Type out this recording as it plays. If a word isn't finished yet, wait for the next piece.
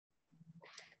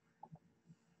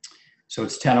So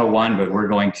it's 10:01, but we're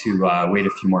going to wait a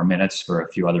few more minutes for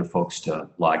a few other folks to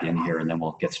log in here, and then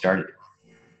we'll get started.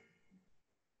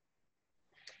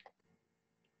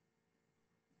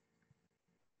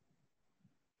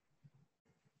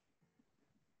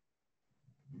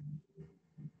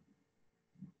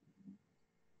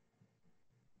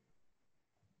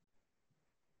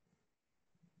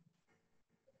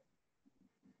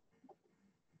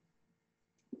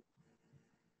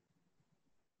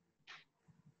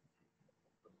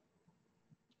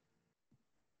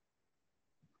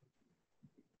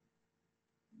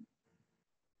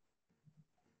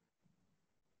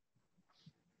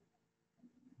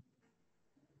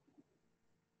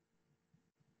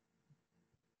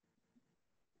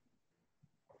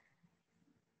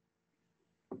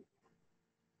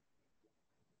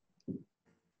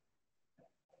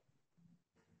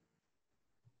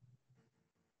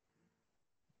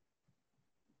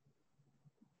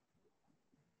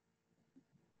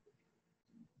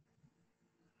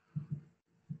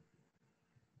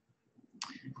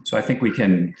 So I think we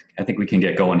can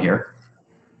get going here.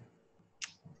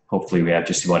 Hopefully we have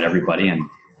just about everybody, and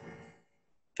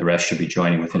the rest should be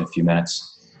joining within a few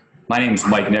minutes. My name is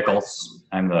Mike Nichols.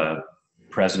 I'm the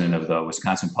president of the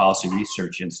Wisconsin Policy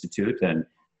Research Institute, and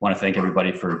want to thank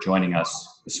everybody for joining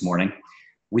us this morning.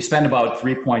 We spend about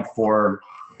 $3.4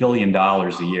 billion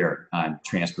a year on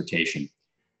transportation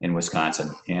in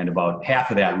Wisconsin, and about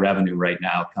half of that revenue right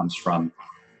now comes from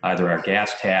either our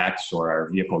gas tax or our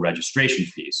vehicle registration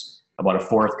fees. About a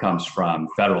fourth comes from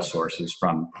federal sources,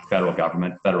 from federal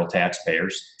government, federal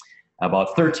taxpayers.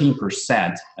 About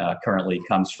 13% currently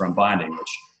comes from bonding,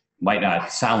 which might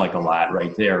not sound like a lot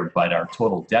right there, but our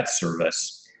total debt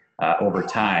service over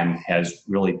time has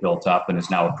really built up and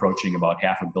is now approaching about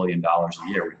 $500 million a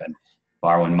year. We've been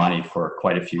borrowing money for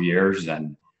quite a few years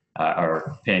and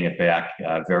are paying it back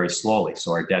very slowly,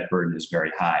 so our debt burden is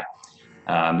very high.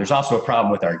 There's also a problem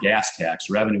with our gas tax.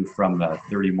 Revenue from the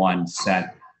 31-cent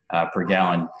per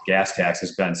gallon gas tax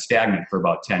has been stagnant for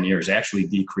about 10 years, actually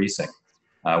decreasing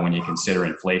when you consider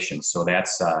inflation. So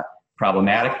that's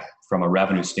problematic from a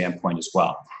revenue standpoint as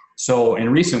well. So in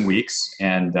recent weeks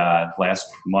and last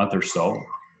month or so,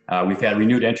 we've had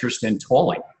renewed interest in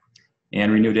tolling,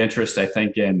 and renewed interest, I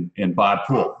think, in Bob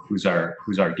Poole, who's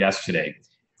our guest today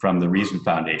from the Reason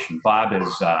Foundation. Bob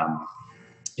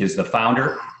is the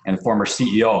founder and the former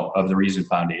CEO of the Reason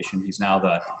Foundation. He's now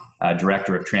the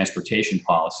Director of Transportation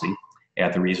Policy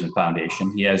at the Reason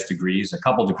Foundation. He has degrees, a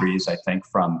couple degrees, I think,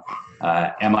 from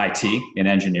MIT in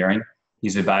engineering.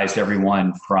 He's advised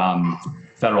everyone from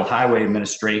Federal Highway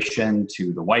Administration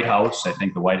to the White House, I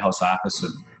think the White House Office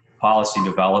of Policy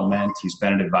Development. He's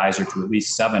been an advisor to at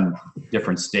least 7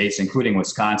 different states, including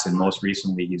Wisconsin. Most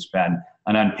recently, he's been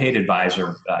an unpaid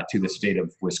advisor to the state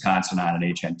of Wisconsin on an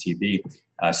HNTB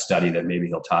study that maybe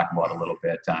he'll talk about a little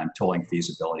bit on tolling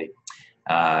feasibility.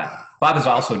 Bob has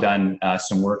also done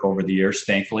some work over the years,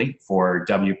 thankfully, for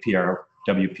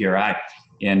WPRI.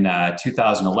 In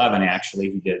 2011,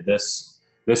 actually, he did this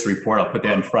report. I'll put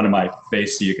that in front of my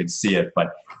face so you can see it,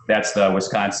 but that's the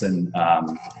Wisconsin,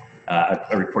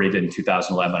 a report he did in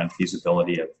 2011 on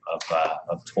feasibility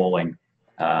of tolling,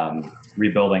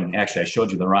 rebuilding. Actually, I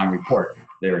showed you the wrong report.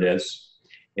 There it is.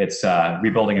 It's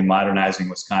Rebuilding and Modernizing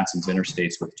Wisconsin's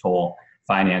Interstates with Toll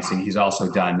Financing. He's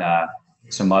also done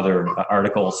some other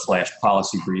articles /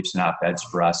 policy briefs and op-eds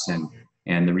for us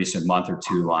in the recent month or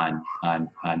two on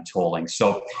tolling.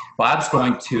 So Bob's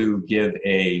going to give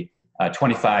a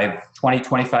 25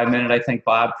 minute, I think,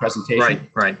 Bob, presentation.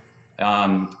 Right.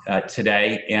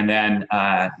 Today, and then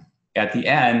at the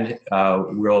end,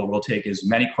 we'll take as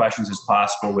many questions as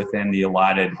possible within the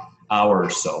allotted hour or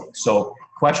so. So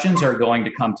questions are going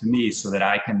to come to me so that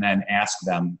I can then ask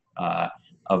them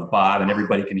of Bob, and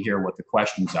everybody can hear what the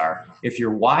questions are. If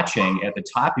you're watching, at the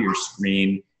top of your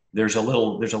screen, there's a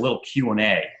little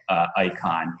Q&A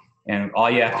icon, and all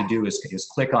you have to do is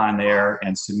click on there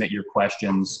and submit your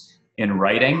questions in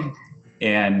writing.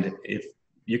 And if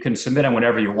you can submit them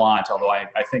whenever you want, although I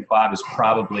think Bob is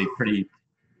probably pretty,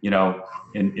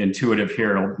 intuitive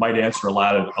here and might answer a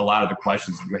lot of the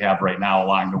questions that you have right now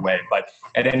along the way. But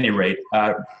at any rate,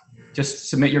 just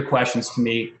submit your questions to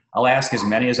me. I'll ask as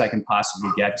many as I can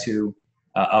possibly get to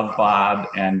of Bob,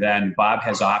 and then Bob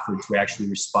has offered to actually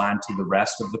respond to the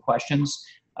rest of the questions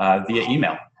via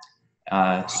email.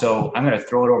 So I'm going to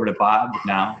throw it over to Bob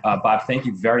now. Bob, thank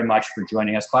you very much for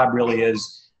joining us. Bob really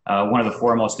is one of the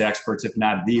foremost experts, if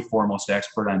not the foremost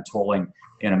expert on tolling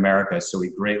in America. So we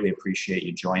greatly appreciate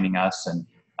you joining us. And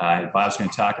Bob's going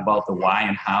to talk about the why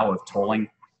and how of tolling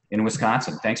in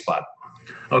Wisconsin. Thanks, Bob.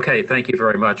 Okay, thank you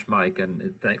very much, Mike,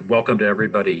 and welcome to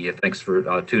everybody. Thanks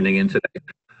for tuning in today.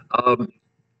 Um,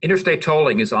 Interstate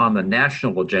tolling is on the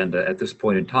national agenda at this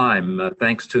point in time,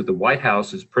 thanks to the White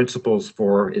House's principles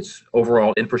for its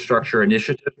overall infrastructure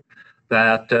initiative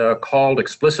that called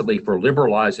explicitly for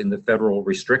liberalizing the federal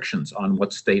restrictions on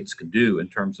what states can do in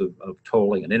terms of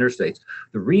tolling and interstates.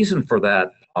 The reason for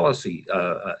that policy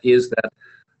is that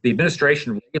the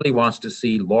administration really wants to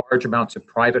see large amounts of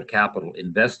private capital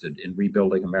invested in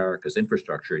rebuilding America's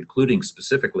infrastructure, including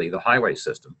specifically the highway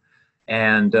system.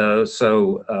 And the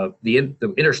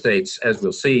interstates, as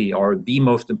we'll see, are the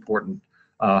most important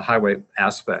highway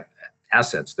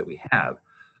assets that we have.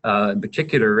 In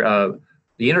particular,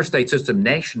 the interstate system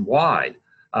nationwide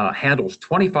handles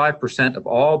 25% of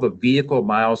all the vehicle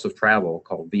miles of travel,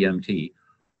 called VMT,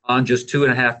 on just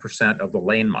 2.5% of the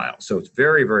lane miles. So it's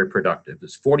very, very productive.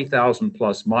 This 40,000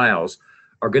 plus miles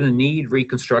are going to need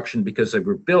reconstruction because they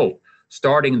were built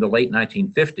starting in the late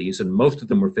 1950s, and most of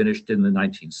them were finished in the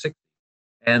 1960s.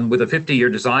 And with a 50-year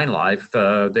design life,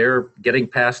 they're getting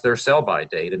past their sell-by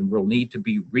date and will need to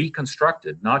be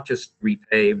reconstructed, not just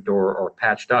repaved or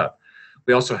patched up.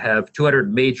 We also have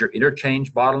 200 major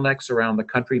interchange bottlenecks around the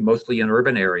country, mostly in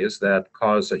urban areas, that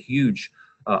cause a huge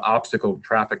obstacle to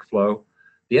traffic flow.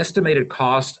 The estimated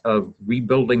cost of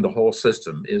rebuilding the whole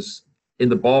system is in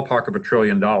the ballpark of $1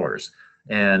 trillion.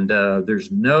 And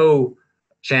there's no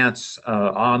chance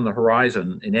on the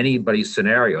horizon in anybody's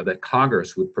scenario that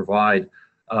Congress would provide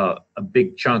a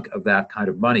big chunk of that kind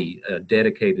of money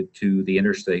dedicated to the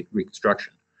interstate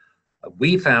reconstruction.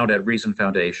 We found at Reason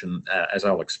Foundation, as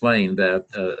I'll explain,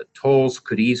 that tolls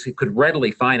could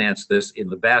readily finance this in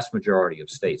the vast majority of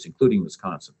states, including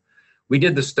Wisconsin. We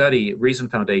did the study at Reason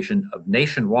Foundation of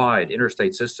nationwide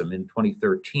interstate system in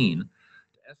 2013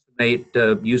 to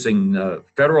estimate using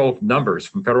federal numbers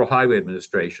from Federal Highway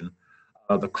Administration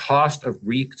the cost of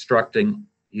reconstructing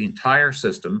the entire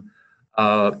system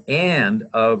and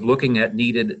of looking at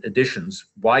needed additions,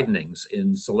 widenings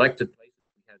in selected places.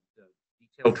 We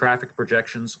had detailed traffic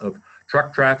projections of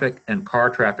truck traffic and car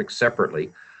traffic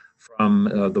separately from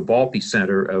the Volpe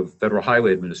Center of Federal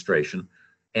Highway Administration,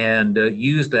 and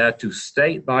used that to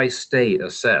state by state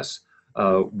assess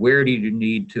where do you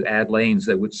need to add lanes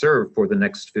that would serve for the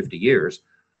next 50 years,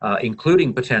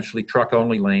 including potentially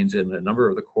truck-only lanes in a number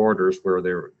of the corridors where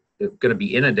they're going to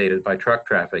be inundated by truck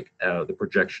traffic, the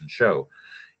projections show.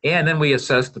 And then we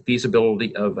assess the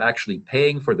feasibility of actually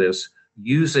paying for this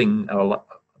using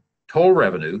toll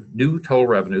revenue, new toll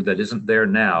revenue that isn't there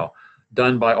now,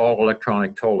 done by all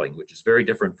electronic tolling, which is very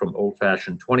different from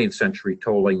old-fashioned 20th century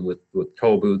tolling with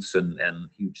toll booths and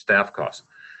huge staff costs.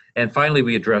 And finally,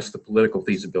 we address the political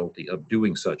feasibility of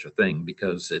doing such a thing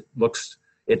because it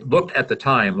looked at the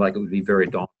time like it would be very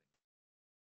daunting.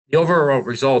 The overall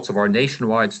results of our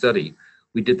nationwide study,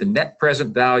 we did the net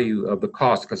present value of the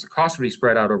cost, because the cost would be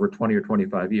spread out over 20 or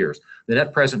 25 years. The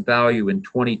net present value in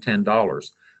 2010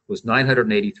 dollars was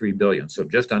 $983 billion, so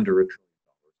just under $1 trillion.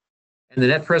 And the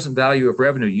net present value of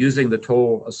revenue using the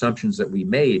toll assumptions that we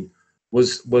made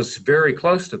was very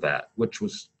close to that, which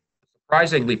was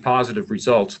surprisingly positive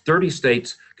results. 30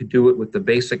 states could do it with the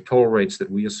basic toll rates that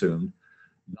we assumed.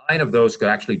 9 of those could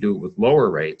actually do it with lower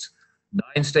rates.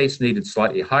 9 states needed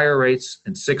slightly higher rates,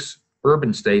 and 6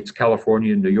 urban states,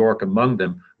 California and New York among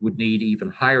them, would need even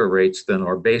higher rates than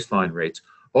our baseline rates.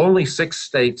 Only 6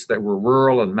 states that were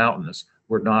rural and mountainous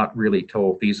were not really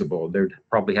toll feasible. There'd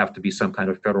probably have to be some kind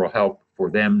of federal help for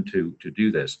them to do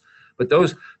this. But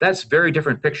that's a very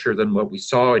different picture than what we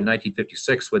saw in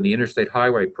 1956 when the Interstate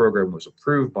Highway Program was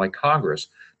approved by Congress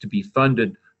to be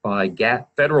funded by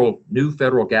new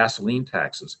federal gasoline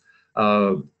taxes.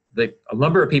 A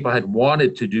number of people had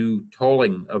wanted to do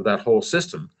tolling of that whole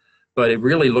system, but it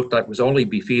really looked like it was only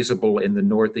be feasible in the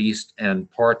Northeast and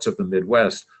parts of the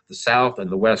Midwest. The South and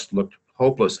the West looked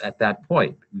hopeless at that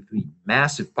point. The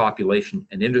massive population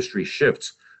and industry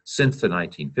shifts since the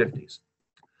 1950s.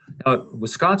 Now,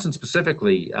 Wisconsin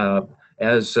specifically,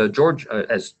 as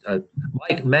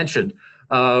Mike mentioned,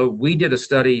 we did a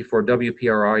study for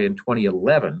WPRI in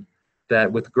 2011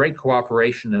 that, with great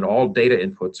cooperation and all data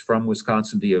inputs from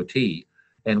Wisconsin DOT,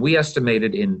 and we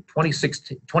estimated in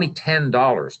 2010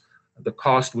 dollars, the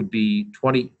cost would be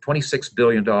 $26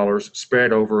 billion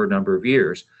spread over a number of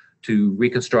years to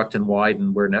reconstruct and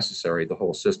widen where necessary the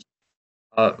whole system.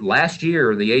 Last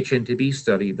year, the HNTB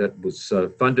study that was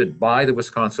funded by the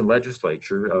Wisconsin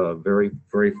legislature, very,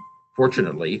 very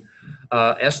fortunately,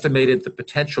 estimated the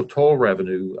potential toll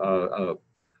revenue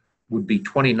would be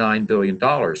 $29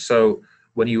 billion. So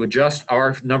when you adjust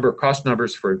our cost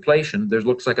numbers for inflation, there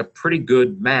looks like a pretty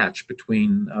good match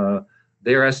between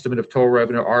their estimate of toll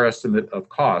revenue, our estimate of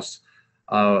costs.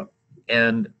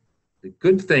 And The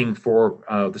good thing for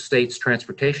the state's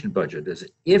transportation budget is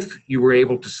if you were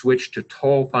able to switch to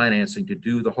toll financing to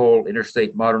do the whole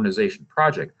interstate modernization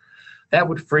project, that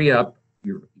would free up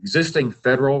your existing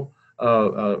federal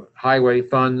highway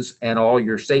funds and all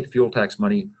your state fuel tax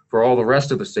money for all the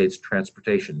rest of the state's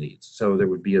transportation needs. So there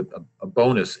would be a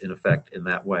bonus in effect in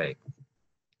that way.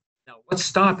 Now, what's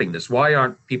stopping this? Why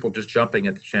aren't people just jumping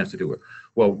at the chance to do it?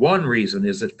 Well, one reason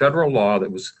is that federal law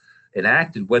that was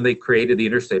enacted when they created the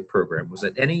interstate program was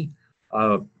that any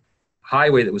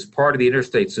highway that was part of the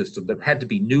interstate system that had to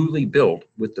be newly built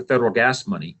with the federal gas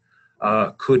money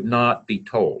could not be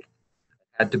tolled.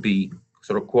 It had to be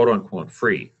sort of quote unquote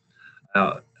free.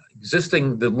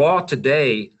 The law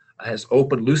today has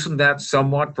loosened that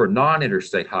somewhat for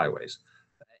non-interstate highways.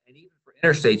 And even for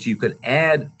interstates, you can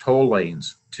add toll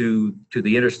lanes to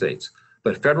the interstates,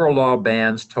 but federal law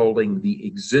bans tolling the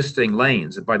existing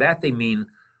lanes. And by that, they mean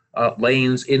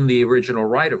lanes in the original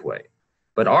right-of-way.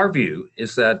 But our view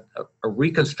is that a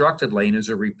reconstructed lane is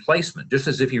a replacement, just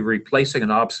as if you're replacing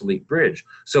an obsolete bridge.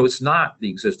 So it's not the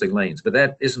existing lanes, but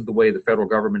that isn't the way the federal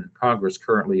government and Congress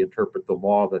currently interpret the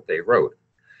law that they wrote.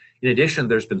 In addition,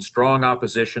 there's been strong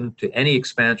opposition to any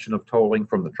expansion of tolling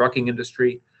from the trucking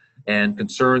industry and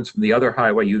concerns from the other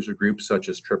highway user groups such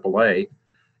as AAA.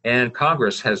 And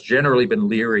Congress has generally been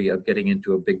leery of getting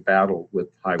into a big battle with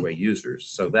highway users.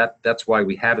 So that's why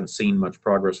we haven't seen much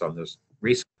progress on this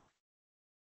recently.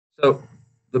 So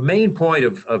the main point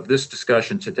of this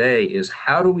discussion today is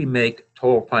how do we make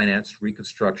toll finance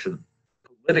reconstruction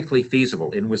politically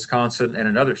feasible in Wisconsin and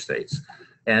in other states?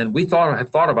 And we have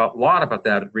thought a lot about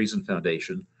that at Reason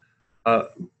Foundation.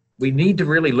 We need to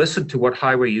really listen to what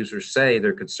highway users say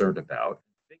they're concerned about,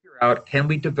 figure out, can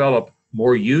we develop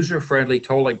more user-friendly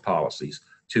tolling policies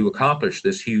to accomplish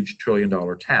this huge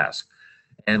trillion-dollar task?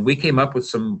 And we came up with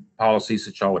some policies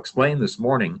that I'll explain this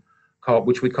morning,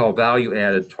 which we call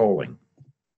value-added tolling.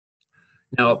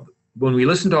 Now, when we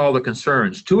listen to all the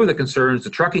concerns, two of the concerns the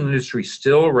trucking industry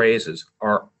still raises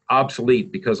are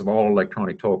obsolete because of all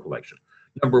electronic toll collection.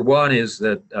 Number one is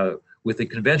that with the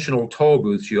conventional toll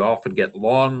booths, you often get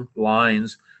long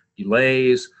lines,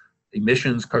 delays,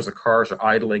 emissions because the cars are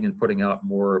idling and putting out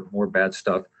more bad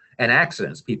stuff, and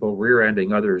accidents, people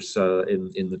rear-ending others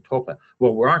in the toll plaza.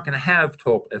 Well, we aren't going to have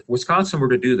toll. If Wisconsin were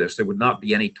to do this, there would not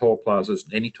be any toll plazas,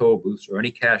 any toll booths, or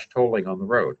any cash tolling on the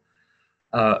road.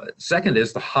 Second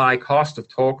is the high cost of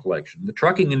toll collection. The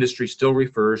trucking industry still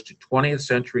refers to 20th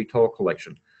century toll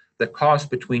collection that costs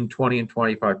between 20 and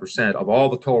 25% of all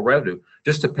the toll revenue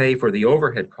just to pay for the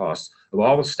overhead costs of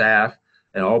all the staff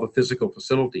and all the physical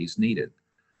facilities needed.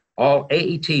 All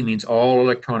AET means all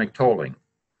electronic tolling.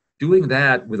 Doing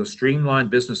that with a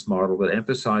streamlined business model that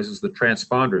emphasizes the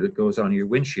transponder that goes on your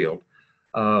windshield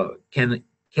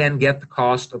can get the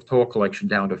cost of toll collection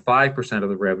down to 5% of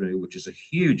the revenue, which is a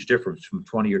huge difference from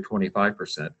 20 or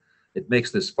 25%. It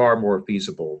makes this far more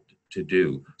feasible to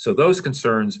do. So those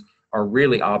concerns are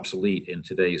really obsolete in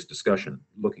today's discussion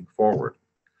looking forward.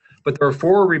 But there are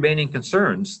four remaining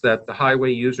concerns that the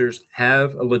highway users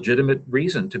have a legitimate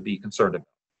reason to be concerned about.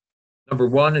 Number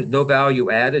one, no value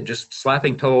added, just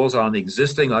slapping tolls on the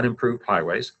existing unimproved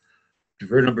highways.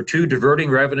 Number two, diverting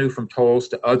revenue from tolls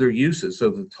to other uses, so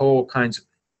the toll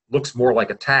looks more like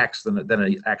a tax than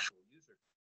an actual user.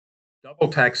 Double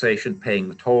taxation, paying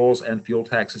the tolls and fuel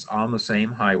taxes on the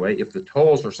same highway if the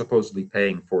tolls are supposedly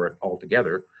paying for it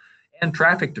altogether, and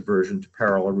traffic diversion to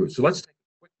parallel routes. So let's take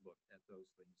a quick look at those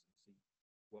things and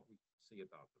see what we can see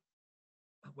about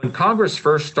them. When Congress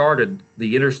first started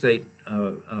the interstate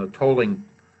tolling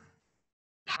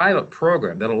pilot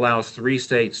program that allows 3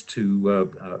 states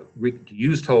to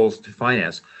use tolls to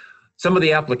finance, some of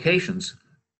the applications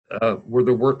were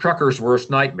the truckers'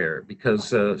 worst nightmare because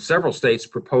several states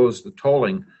proposed the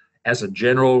tolling as a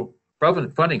general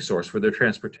funding source for their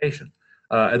transportation.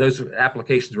 And those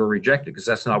applications were rejected because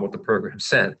that's not what the program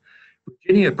said.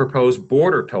 Virginia proposed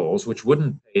border tolls, which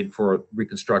wouldn't pay for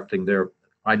reconstructing their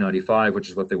I-95, which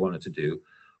is what they wanted to do.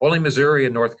 Only Missouri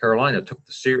and North Carolina took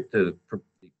the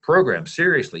program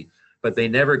seriously, but they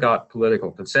never got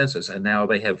political consensus, and now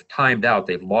they have timed out.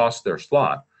 They've lost their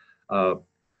slot.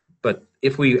 But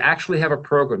if we actually have a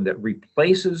program that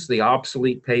replaces the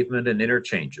obsolete pavement and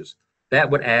interchanges, that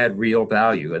would add real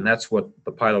value, and that's what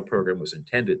the pilot program was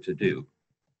intended to do.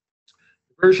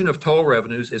 Diversion of toll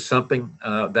revenues is something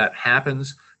that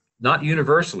happens not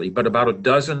universally, but about a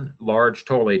dozen large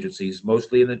toll agencies,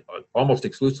 almost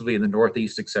exclusively in the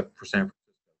Northeast, except for San Francisco,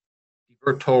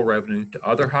 divert toll revenue to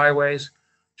other highways,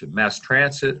 to mass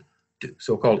transit, to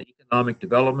so-called economic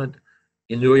development,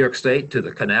 in New York State to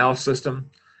the canal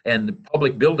system, and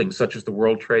public buildings such as the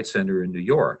World Trade Center in New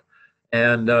York.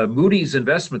 And Moody's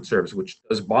Investment Service, which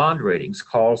does bond ratings,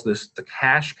 calls this the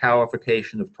cash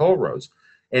cowification of toll roads.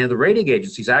 And the rating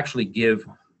agencies actually give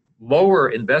lower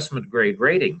investment grade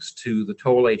ratings to the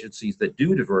toll agencies that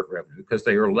do divert revenue because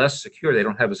they are less secure. They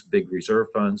don't have as big reserve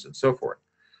funds and so forth.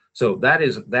 So that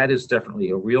is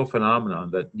definitely a real phenomenon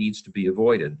that needs to be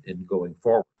avoided in going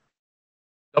forward.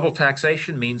 Double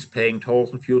taxation means paying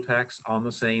tolls and fuel tax on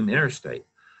the same interstate.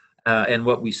 And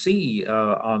what we see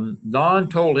on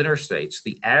non-toll interstates,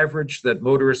 the average that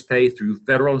motorists pay through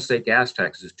federal and state gas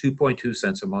taxes is 2.2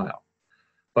 cents a mile.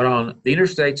 But on the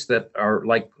interstates that are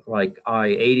like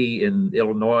I-80 in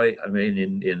Illinois, I mean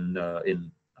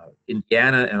in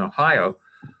Indiana and Ohio,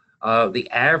 the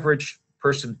average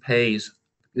person pays,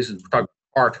 this is talking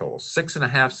car tolls,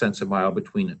 6.5 cents a mile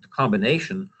between the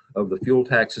combination of the fuel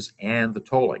taxes and the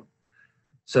tolling.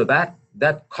 So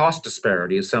that cost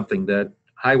disparity is something that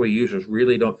highway users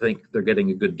really don't think they're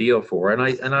getting a good deal for, and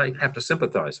I have to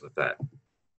sympathize with that.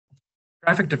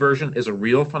 Traffic diversion is a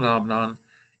real phenomenon.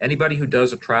 Anybody who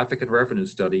does a traffic and revenue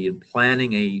study in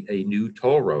planning a new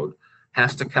toll road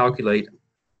has to calculate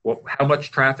how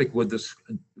much traffic would this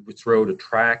road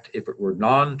attract if it were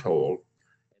non-tolled,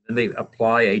 and they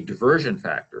apply a diversion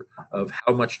factor of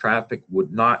how much traffic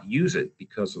would not use it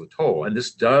because of the toll. And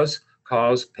this does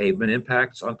cause pavement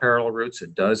impacts on parallel routes.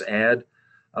 It does add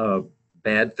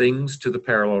bad things to the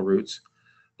parallel routes.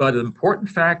 But an important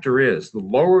factor is the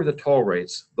lower the toll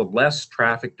rates, the less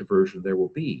traffic diversion there will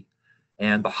be.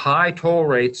 And the high toll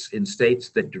rates in states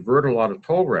that divert a lot of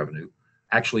toll revenue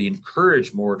actually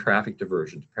encourage more traffic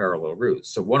diversion to parallel routes.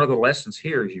 So one of the lessons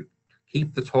here is you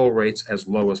keep the toll rates as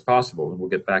low as possible, and we'll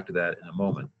get back to that in a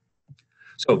moment.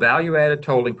 So value-added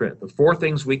tolling, the four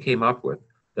things we came up with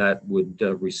that would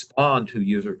respond to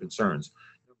user concerns.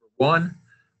 Number one,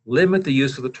 limit the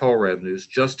use of the toll revenues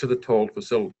just to the tolled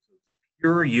facilities.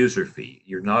 Pure user fee.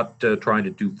 You're not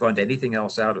trying to fund anything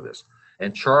else out of this.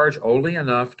 And charge only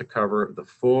enough to cover the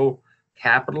full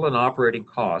capital and operating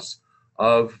costs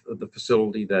of the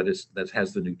facility that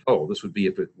has the new toll. This would be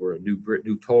if it were a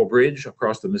new toll bridge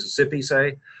across the Mississippi,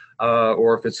 say,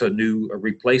 or if it's a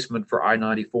replacement for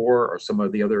I-94 or some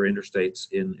of the other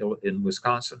interstates in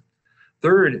Wisconsin.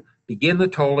 Third, begin the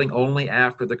tolling only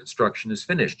after the construction is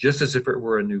finished, just as if it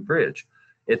were a new bridge.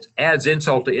 It adds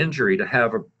insult to injury to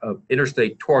have an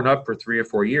interstate torn up for 3 or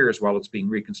 4 years while it's being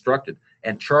reconstructed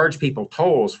and charge people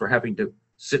tolls for having to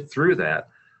sit through that.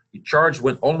 You charge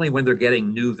only when they're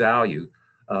getting new value,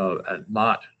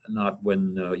 not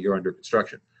when you're under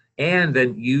construction. And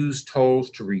then use tolls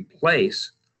to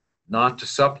replace, not to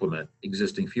supplement,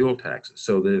 existing fuel taxes.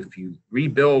 So that if you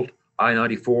rebuild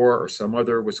I-94 or some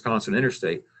other Wisconsin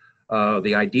interstate,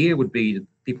 the idea would be that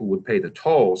people would pay the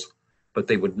tolls, but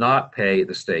they would not pay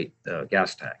the state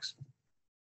gas tax.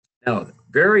 Now,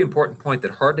 very important point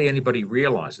that hardly anybody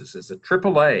realizes is that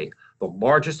AAA, the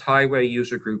largest highway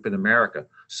user group in America,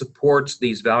 supports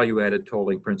these value-added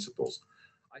tolling principles.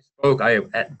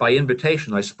 By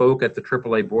invitation, I spoke at the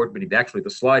AAA board meeting. Actually, the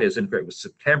slide is in there. It was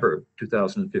September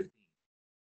 2015,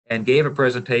 and gave a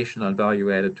presentation on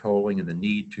value-added tolling and the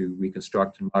need to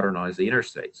reconstruct and modernize the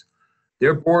interstates.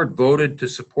 Their board voted to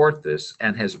support this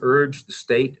and has urged the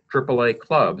state AAA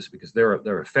clubs, because they're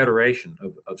a federation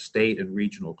of state and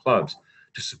regional clubs,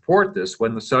 to support this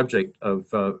when the subject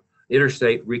of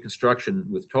interstate reconstruction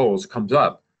with tolls comes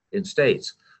up in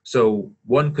states. So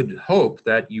one could hope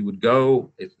that you would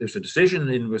go, if there's a decision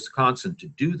in Wisconsin to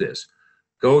do this,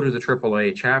 go to the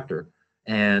AAA chapter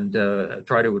and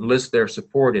try to enlist their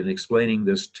support in explaining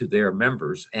this to their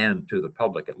members and to the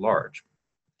public at large.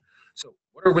 So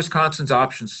what are Wisconsin's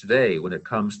options today when it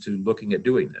comes to looking at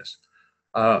doing this?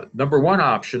 Number one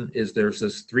option is there's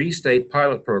this 3-state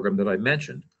pilot program that I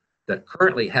mentioned that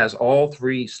currently has all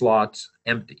 3 slots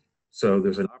empty. So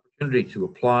there's an opportunity to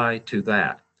apply to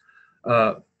that.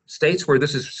 States where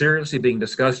this is seriously being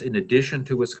discussed in addition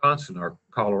to Wisconsin are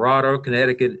Colorado,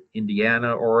 Connecticut,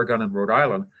 Indiana, Oregon, and Rhode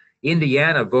Island.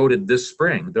 Indiana voted this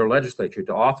spring, their legislature,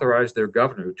 to authorize their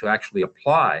governor to actually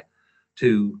apply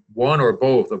to one or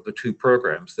both of the 2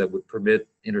 programs that would permit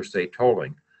interstate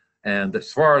tolling. And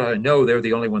as far as I know, they're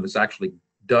the only one that's actually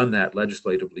done that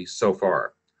legislatively so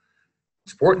far.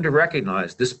 It's important to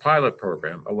recognize this pilot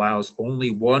program allows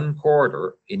only 1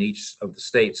 corridor in each of the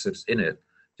states that's in it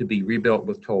to be rebuilt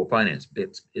with toll finance.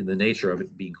 It's in the nature of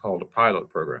it being called a pilot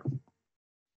program.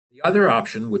 The other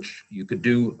option, which you could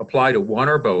apply to one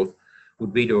or both,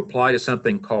 would be to apply to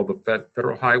something called the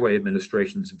Federal Highway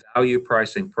Administration's value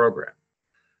pricing program.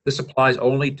 This applies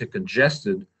only to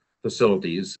congested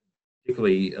facilities,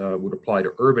 particularly would apply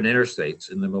to urban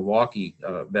interstates in the Milwaukee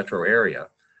metro area.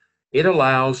 It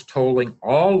allows tolling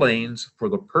all lanes for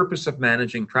the purpose of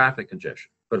managing traffic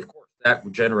congestion. But of course, that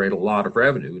would generate a lot of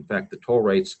revenue. In fact, the toll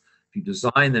rates, if you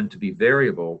design them to be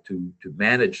variable to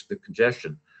manage the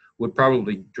congestion, would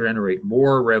probably generate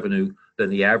more revenue than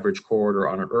the average corridor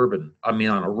on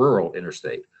on a rural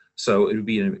interstate. So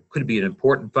could be an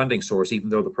important funding source, even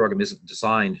though the program isn't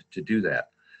designed to do that.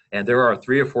 And there are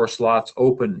 3 or 4 slots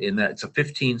open in that. It's a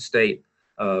 15-state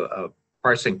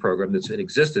pricing program that's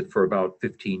existed for about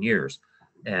 15 years.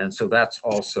 And so that's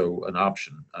also an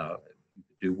option.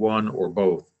 Do one or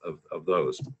both of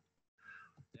those.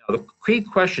 Now, the key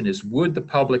question is, would the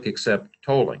public accept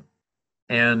tolling?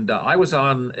 And I was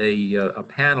on a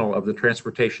panel of the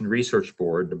Transportation Research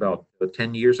Board about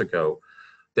 10 years ago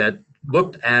that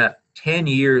looked at 10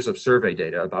 years of survey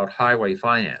data about highway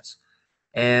finance.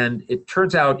 And it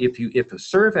turns out if a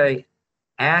survey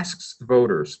asks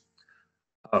voters,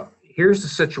 here's the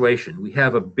situation, we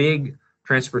have a big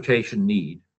transportation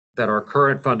need that our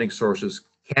current funding sources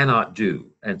cannot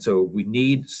do. And so we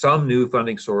need some new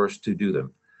funding source to do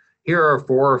them. Here are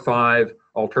 4 or 5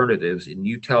 alternatives, and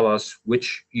you tell us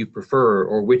which you prefer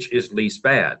or which is least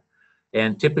bad.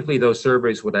 And typically those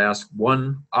surveys would ask,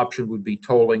 one option would be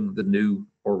tolling the new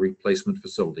or replacement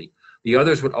facility. The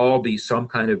others would all be some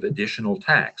kind of additional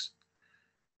tax.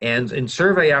 And in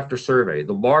survey after survey,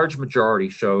 the large majority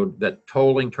showed that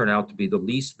tolling turned out to be the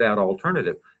least bad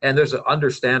alternative. And there's an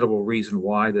understandable reason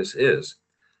why this is.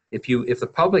 If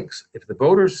the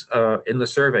voters in the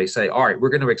survey say, all right, we're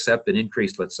going to accept an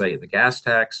increase, let's say, in the gas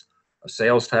tax, a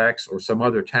sales tax, or some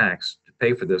other tax to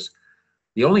pay for this,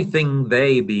 the only thing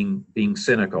they, being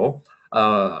cynical,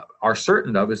 are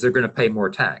certain of is they're going to pay more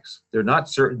tax. They're not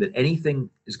certain that anything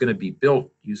is going to be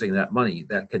built using that money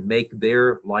that can make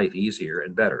their life easier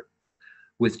and better.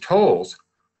 With tolls,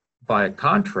 by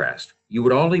contrast, you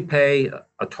would only pay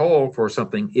a toll for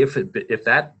something if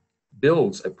that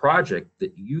builds a project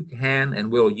that you can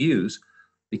and will use,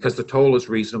 because the toll is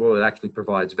reasonable, it actually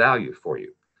provides value for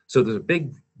you. So there's a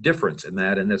big difference in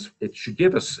that, and it should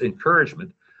give us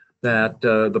encouragement that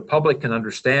the public can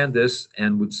understand this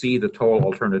and would see the toll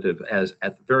alternative as,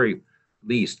 at the very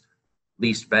least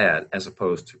bad, as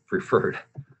opposed to preferred.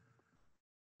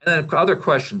 And then other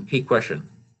question, key question,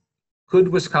 could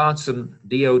Wisconsin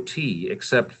DOT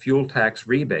accept fuel tax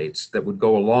rebates that would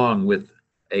go along with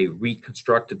a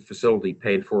reconstructed facility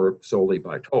paid for solely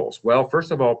by tolls? Well,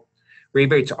 first of all,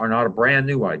 rebates are not a brand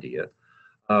new idea.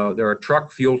 There are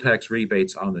truck fuel tax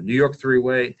rebates on the New York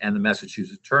Thruway and the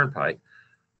Massachusetts Turnpike.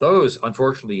 Those,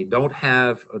 unfortunately,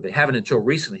 they haven't until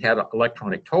recently had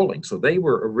electronic tolling. So they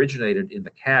were originated in the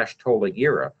cash tolling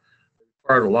era. It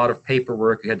required a lot of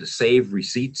paperwork. You had to save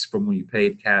receipts from when you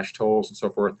paid cash tolls and so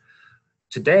forth.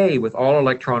 Today, with all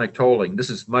electronic tolling,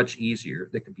 this is much easier.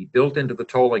 They can be built into the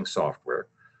tolling software.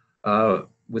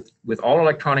 With all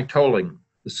electronic tolling,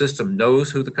 the system knows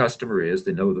who the customer is.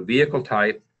 They know the vehicle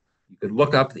type. You can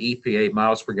look up the EPA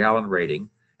miles per gallon rating,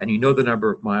 and you know the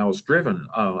number of miles driven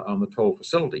on the toll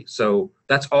facility. So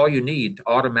that's all you need to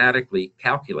automatically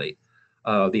calculate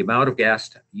the amount of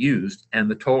gas used and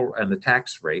the toll and the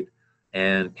tax rate,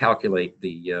 and calculate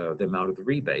the amount of the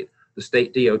rebate. The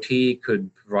state DOT could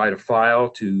provide a file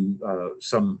to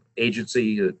some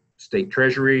agency, the state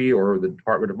treasury or the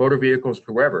Department of Motor Vehicles,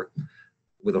 whoever,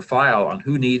 with a file on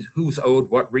who's owed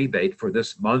what rebate for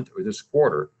this month or this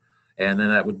quarter, and then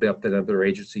that would be up to another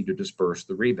agency to disperse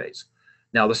the rebates.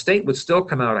 Now, the state would still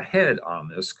come out ahead on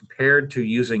this compared to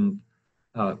using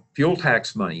fuel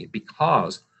tax money,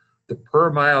 because the per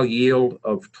mile yield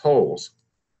of tolls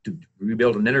to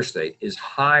rebuild an interstate is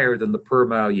higher than the per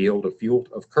mile yield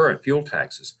of current fuel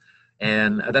taxes.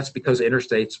 And that's because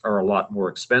interstates are a lot more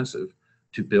expensive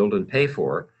to build and pay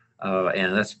for.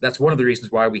 And that's one of the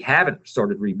reasons why we haven't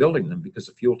started rebuilding them, because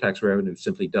the fuel tax revenue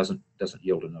simply doesn't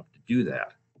yield enough to do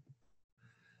that.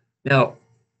 Now,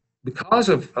 because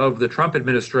of the Trump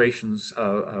administration's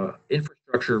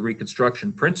infrastructure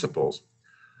reconstruction principles,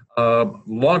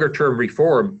 longer-term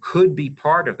reform could be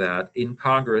part of that in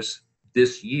Congress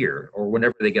this year, or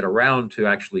whenever they get around to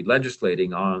actually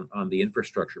legislating on the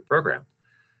infrastructure program.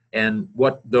 And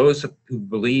what those who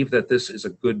believe that this is a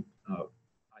good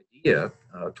idea,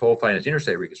 toll finance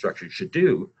interstate reconstruction, should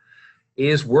do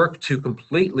is work to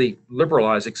completely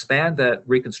liberalize, expand that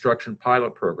reconstruction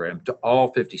pilot program to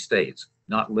all 50 states,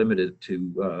 not limited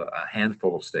to a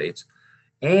handful of states.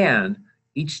 And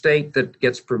each state that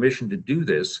gets permission to do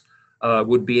this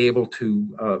would be able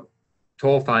to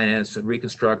toll finance and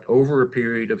reconstruct over a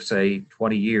period of, say,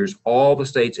 20 years, all the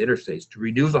state's interstates, to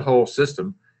renew the whole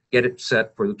system, get it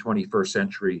set for the 21st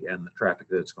century and the traffic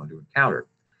that it's going to encounter.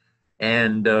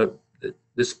 And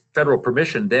this federal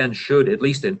permission then should at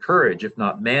least encourage, if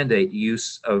not mandate,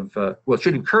 use of, it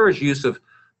should encourage use of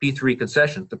P3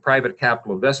 concessions, the private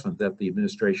capital investment that the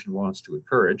administration wants to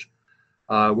encourage,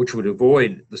 which would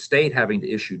avoid the state having to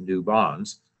issue new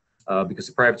bonds because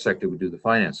the private sector would do the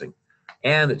financing.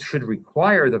 And it should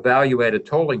require the value-added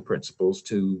tolling principles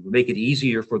to make it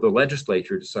easier for the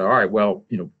legislature to say, all right, well,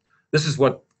 this is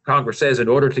what Congress says, in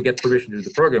order to get permission to do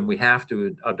the program, we have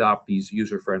to adopt these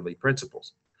user-friendly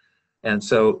principles. And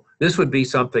so this would be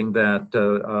something that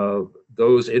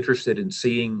those interested in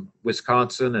seeing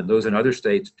Wisconsin and those in other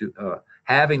states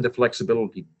having the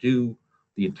flexibility to do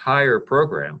the entire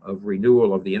program of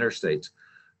renewal of the interstates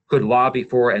could lobby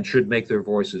for and should make their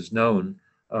voices known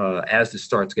as this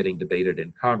starts getting debated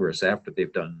in Congress after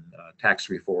they've done tax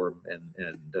reform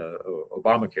and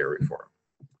Obamacare reform.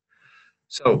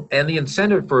 So, and the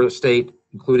incentive for a state,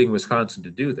 including Wisconsin,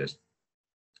 to do this,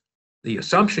 the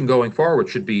assumption going forward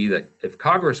should be that if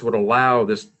Congress would allow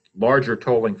this larger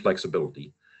tolling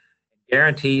flexibility,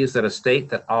 guarantees that a state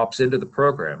that opts into the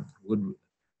program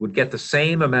would get the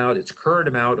same amount, its current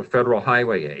amount of federal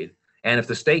highway aid, and if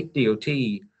the state DOT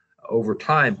over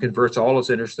time converts all its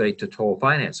interstate to toll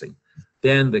financing,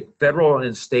 then the federal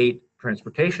and state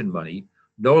transportation money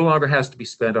no longer has to be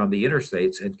spent on the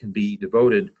interstates and can be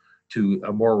devoted to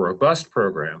a more robust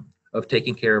program of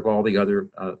taking care of all the other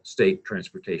state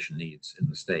transportation needs in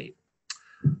the state.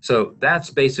 So that's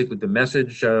basically the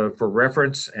message for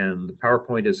reference, and the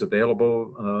PowerPoint is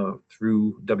available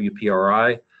through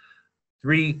WPRI.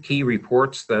 3 key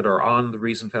reports that are on the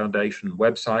Reason Foundation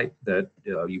website that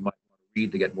you might want to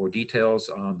read to get more details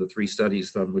on the 3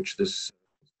 studies on which this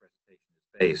presentation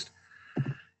is based.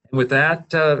 And with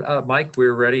that, Mike,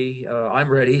 we're ready. I'm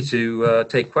ready to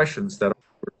take questions that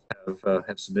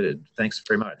have submitted. Thanks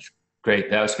very much.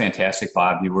 Great, that was fantastic,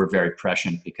 Bob. You were very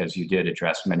prescient because you did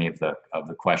address many of the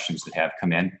questions that have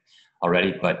come in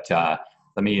already. But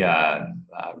let me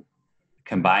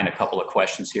combine a couple of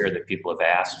questions here that people have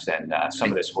asked, and some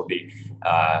of this will be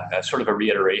sort of a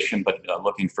reiteration, but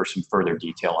looking for some further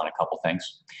detail on a couple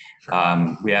things.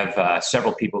 We have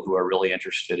several people who are really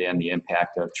interested in the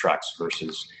impact of trucks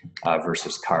versus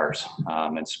cars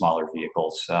and smaller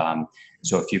vehicles.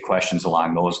 So a few questions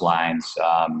along those lines.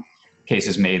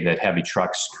 Cases made that heavy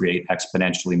trucks create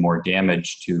exponentially more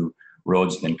damage to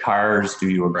roads than cars. Do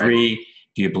you agree? Right.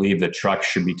 Do you believe that trucks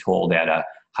should be tolled at a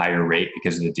higher rate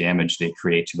because of the damage they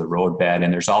create to the roadbed?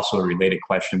 And there's also a related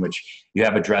question, which you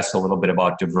have addressed a little bit,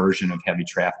 about diversion of heavy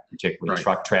traffic, particularly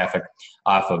truck traffic,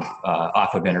 off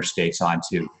of interstates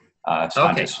onto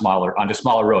smaller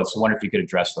roads. So I wonder if you could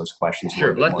address those questions.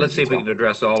 Sure. Let's see if we can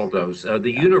address all of those.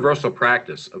 The universal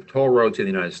practice of toll roads in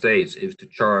the United States is to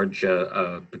charge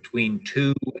between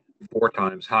 2 and 4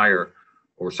 times higher,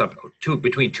 or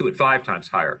between 2 and 5 times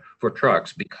higher for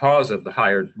trucks because of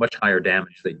the much higher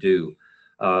damage they do.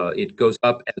 It goes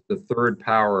up at the 3rd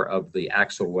power of the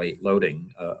axle weight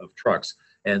loading of trucks,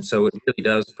 and so it really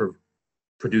does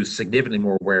produce significantly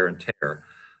more wear and tear.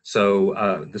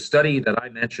 So the study that I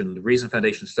mentioned, the Reason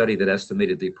Foundation study that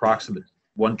estimated the approximate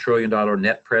 $1 trillion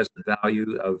net present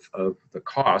value of the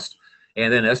cost,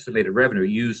 and then estimated revenue,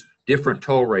 used different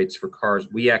toll rates for cars.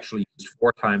 We actually used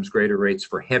 4 times greater rates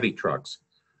for heavy trucks,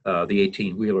 the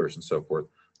 18-wheelers and so forth,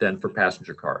 than for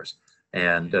passenger cars.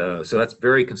 And so that's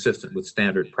very consistent with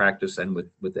standard practice and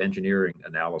with engineering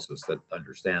analysis that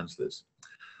understands this.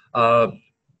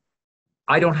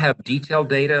 I don't have detailed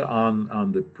data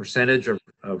on the percentage of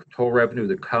toll revenue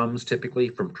that comes typically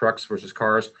from trucks versus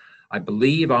cars. I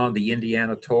believe on the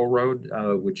Indiana toll road,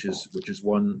 which is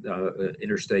one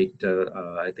interstate,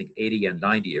 I think 80 and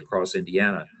 90 across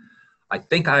Indiana. I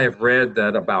think I have read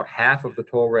that about half of the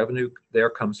toll revenue there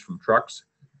comes from trucks.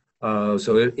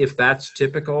 So if that's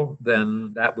typical,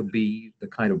 then that would be the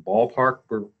kind of ballpark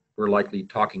we're likely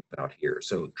talking about here.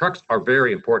 So trucks are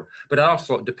very important, but it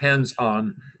also depends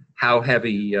on how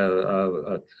heavy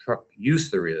truck use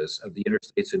there is of the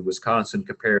interstates in Wisconsin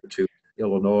compared to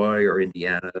Illinois or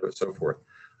Indiana or so forth.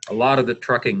 A lot of the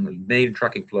main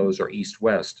trucking flows are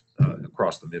east-west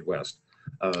across the Midwest.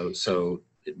 So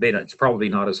it's probably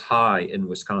not as high in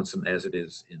Wisconsin as it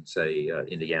is in, say,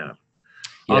 Indiana.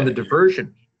 Yeah. On the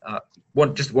diversion,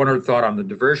 just one other thought on the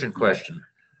diversion question.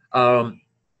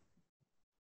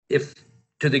 If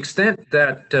to the extent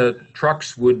that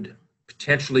trucks would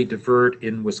potentially divert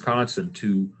in Wisconsin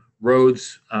to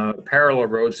roads, parallel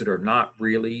roads that are not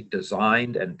really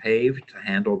designed and paved to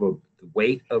handle the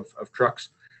weight of trucks,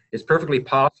 it's perfectly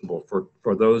possible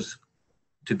for those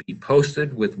to be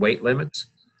posted with weight limits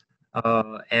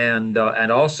and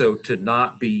also to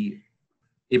not be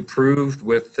improved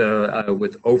with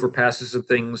overpasses and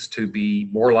things to be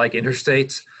more like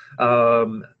interstates.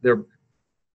 They're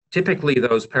typically,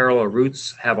 those parallel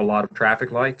routes have a lot of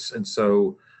traffic lights, and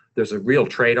so there's a real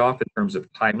trade-off in terms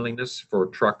of timeliness for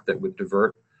a truck that would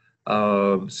divert.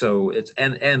 So it's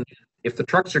and if the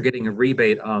trucks are getting a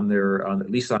rebate on their at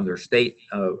least on their state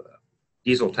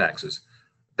diesel taxes,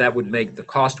 that would make the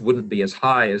cost wouldn't be as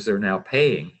high as they're now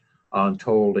paying on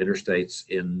tolled interstates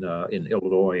in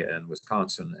Illinois and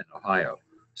Wisconsin and Ohio.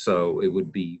 So it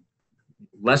would be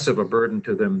less of a burden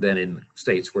to them than in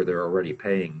states where they're already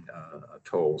paying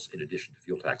tolls in addition to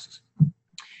fuel taxes.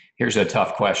 Here's a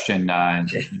tough question.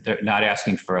 They're not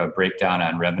asking for a breakdown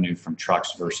on revenue from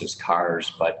trucks versus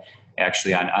cars, but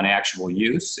actually on actual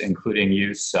use, including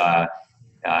use,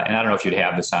 and I don't know if you'd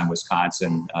have this on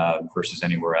Wisconsin versus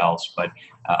anywhere else, but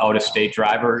out-of-state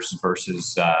drivers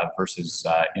versus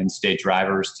in-state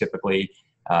drivers, typically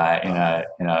in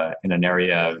an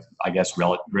area, I guess,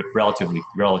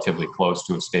 relatively close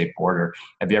to a state border.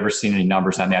 Have you ever seen any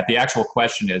numbers on that? The actual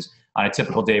question is, on a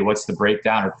typical day, what's the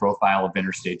breakdown or profile of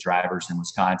interstate drivers in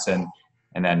Wisconsin,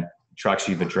 and then trucks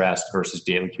you've addressed versus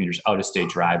daily commuters, out-of-state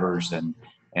drivers, and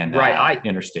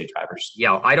interstate drivers?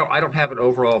 Yeah, I don't have an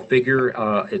overall figure.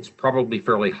 It's probably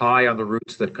fairly high on the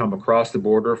routes that come across the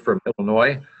border from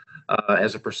Illinois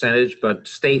as a percentage, but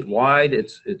statewide,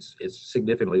 it's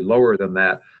significantly lower than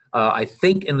that. I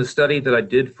think in the study that I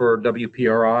did for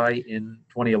WPRI in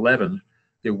 2011,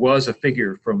 there was a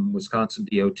figure from Wisconsin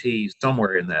DOT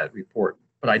somewhere in that report,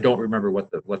 but I don't remember what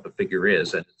the figure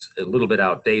is, and it's a little bit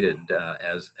outdated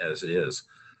as it is.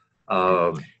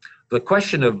 The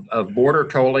question of border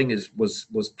tolling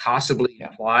was possibly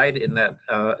implied in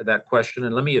that question,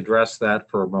 and let me address that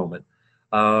for a moment.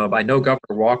 I know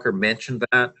Governor Walker mentioned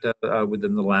that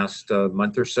within the last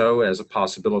month or so as a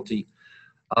possibility.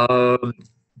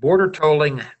 Border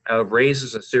tolling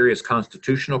raises a serious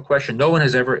constitutional question. No one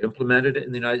has ever implemented it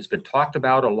in the United States. It's been talked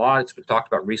about a lot. It's been talked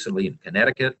about recently in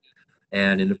Connecticut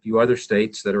and in a few other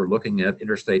states that are looking at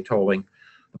interstate tolling.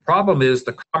 The problem is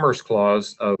the Commerce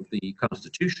Clause of the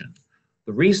Constitution.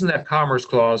 The reason that Commerce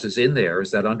Clause is in there is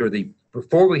that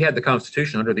before we had the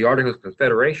Constitution, under the Articles of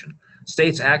Confederation,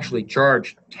 states actually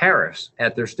charged tariffs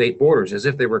at their state borders as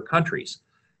if they were countries.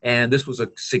 And this was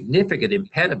a significant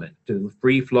impediment to the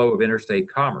free flow of interstate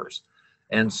commerce.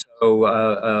 And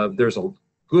so there's a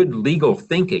good legal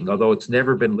thinking, although it's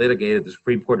never been litigated, the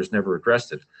Supreme Court has never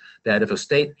addressed it, that if a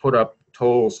state put up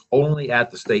tolls only at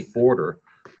the state border,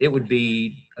 it would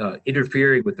be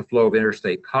interfering with the flow of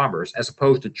interstate commerce, as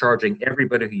opposed to charging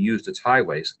everybody who used its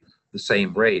highways the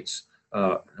same rates,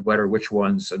 no matter which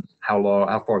ones and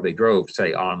how far they drove,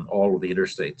 say, on all of the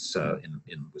interstates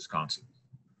in Wisconsin.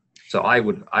 So I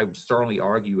would strongly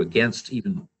argue against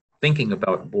even thinking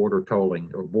about border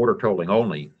tolling or border tolling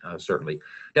only. Certainly,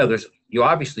 now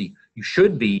you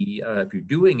should be if you're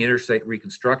doing interstate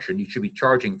reconstruction, you should be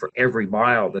charging for every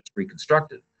mile that's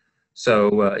reconstructed.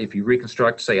 So if you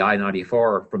reconstruct, say,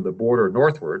 I-94 from the border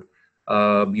northward,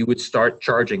 you would start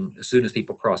charging as soon as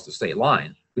people cross the state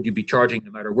line. But you'd be charging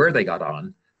no matter where they got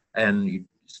on, and you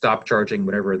stop charging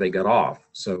whenever they got off.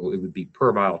 So it would be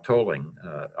per mile tolling,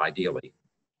 ideally.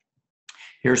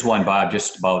 Here's one, Bob,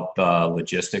 just about the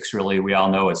logistics, really. We all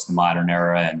know it's the modern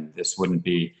era, and this wouldn't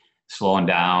be slowing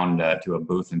down to a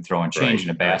booth and throwing change in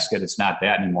a basket. It's not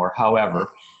that anymore.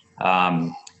 However,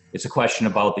 it's a question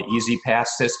about the Easy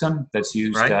Pass system that's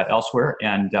used elsewhere,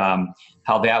 and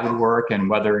how that would work, and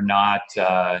whether or not,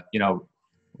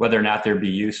 there'd be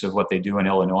use of what they do in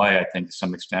Illinois, I think, to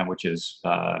some extent, which is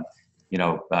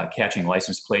catching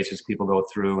license plates as people go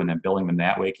through and then billing them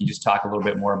that way. Can you just talk a little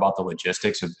bit more about the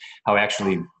logistics of how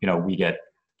actually, we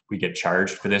get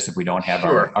charged for this if we don't have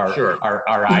our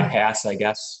iPass, I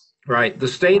guess? Right. The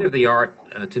state of the art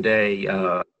today,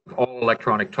 all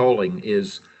electronic tolling,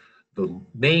 is the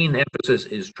main emphasis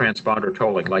is transponder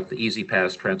tolling, like the Easy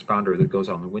Pass transponder that goes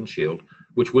on the windshield,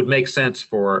 which would make sense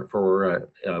for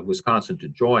Wisconsin to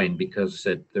join, because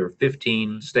there are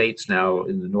 15 states now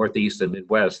in the Northeast and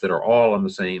Midwest that are all on the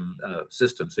same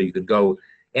system. So you could go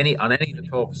on any of the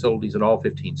toll facilities in all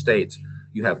 15 states.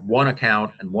 You have one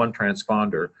account and one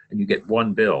transponder, and you get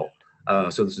one bill.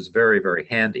 So this is very, very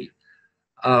handy.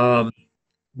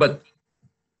 But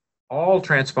all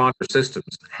transponder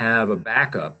systems have a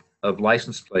backup of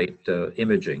license plate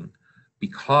imaging,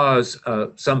 because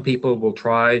some people will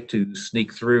try to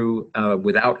sneak through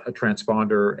without a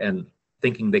transponder and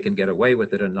thinking they can get away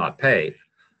with it and not pay.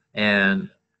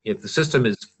 And if the system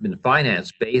has been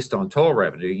financed based on toll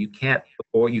revenue, you can't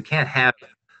have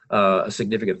a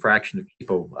significant fraction of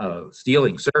people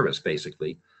stealing service,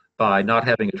 basically. by not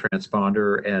having a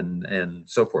transponder and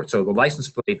so forth. So the license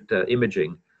plate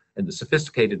imaging and the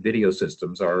sophisticated video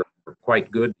systems are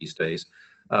quite good these days,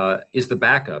 is the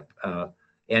backup.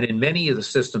 And in many of the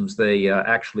systems, they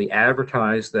actually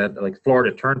advertise that, like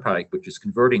Florida Turnpike, which is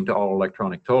converting to all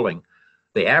electronic tolling,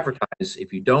 they advertise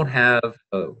if you don't have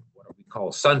what we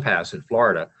call SunPass in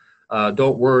Florida,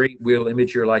 don't worry, we'll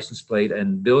image your license plate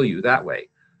and bill you that way.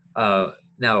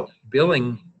 Now,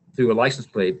 billing through a license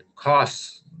plate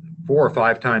costs 4 or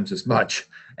 5 times as much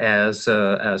as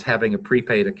having a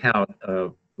prepaid account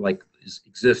like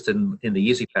exists in the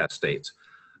Easy Pass states.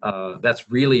 That's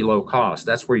really low cost.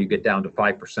 That's where you get down to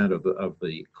 5% of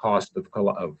the cost of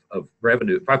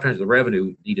revenue, 5% of the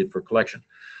revenue needed for collection.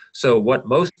 So what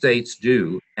most states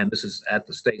do, and this is at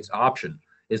the state's option,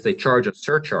 is they charge a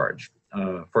surcharge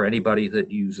for anybody that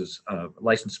uses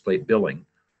license plate billing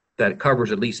that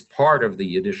covers at least part of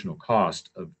the additional cost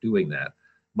of doing that.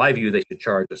 My view, they should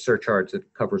charge a surcharge that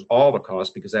covers all the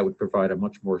costs, because that would provide a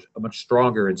much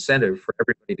stronger incentive for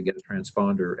everybody to get a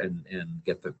transponder and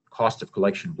get the cost of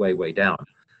collection way down.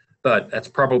 But that's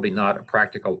probably not a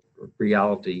practical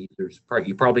reality.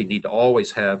 You probably need to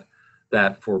always have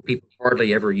that for people who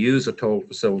hardly ever use a toll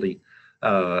facility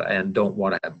and don't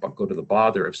want to go to the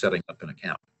bother of setting up an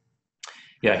account.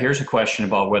 Yeah, here's a question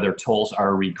about whether tolls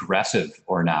are regressive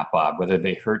or not, Bob, whether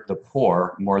they hurt the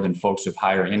poor more than folks with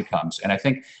higher incomes. And I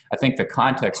think the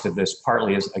context of this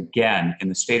partly is, again, in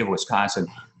the state of Wisconsin,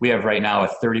 we have right now a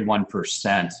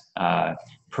 31%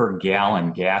 per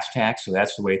gallon gas tax. So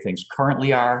that's the way things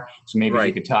currently are. So maybe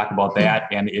you could talk about that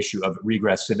and the issue of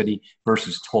regressivity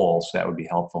versus tolls. That would be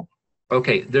helpful.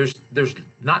 Okay, there's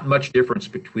not much difference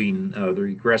between the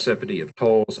regressivity of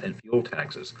tolls and fuel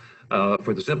taxes,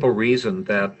 for the simple reason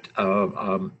that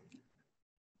the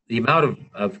amount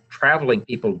of traveling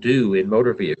people do in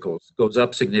motor vehicles goes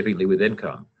up significantly with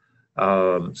income.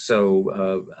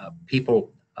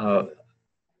 People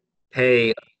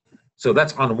pay. So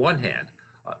that's on the one hand,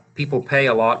 people pay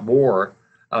a lot more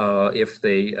if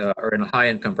they are in a high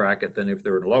income bracket than if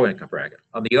they're in a low income bracket.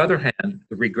 On the other hand,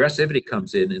 the regressivity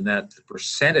comes in that the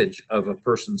percentage of a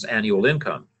person's annual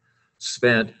income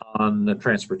spent on the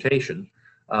transportation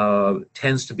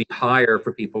tends to be higher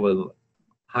for people,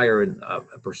 higher in a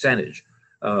percentage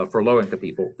for low income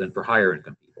people than for higher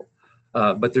income people.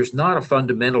 But there's not a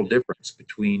fundamental difference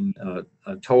between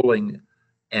tolling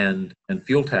and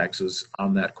fuel taxes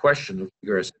on that question of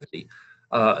regressivity.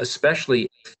 Especially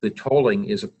if the tolling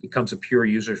becomes a pure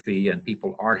user fee and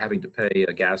people aren't having to pay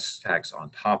a gas tax on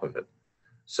top of it.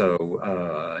 So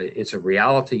it's a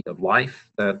reality of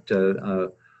life that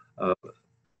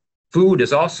food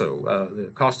is also,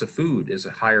 the cost of food is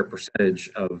a higher percentage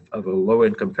of a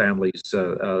low-income family's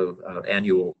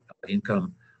annual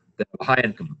income than a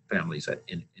high-income family's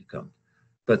income.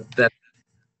 But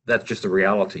that's just a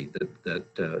reality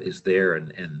that is there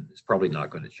and is probably not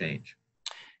going to change.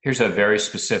 Here's a very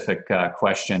specific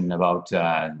question about,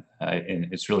 and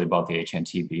it's really about the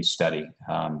HNTB study,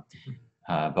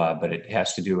 but it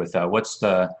has to do with what's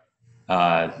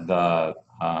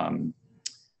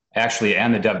actually,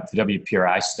 and the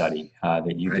WPRI study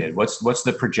that you did. What's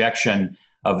the projection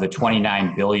of the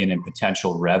 29 billion in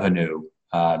potential revenue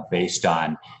based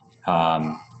on,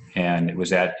 and it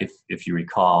was that, if you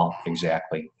recall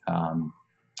exactly.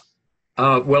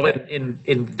 Well, in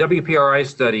WPRI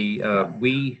study,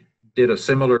 we did a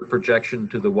similar projection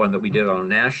to the one that we did on a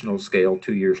national scale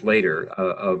 2 years later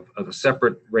of a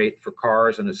separate rate for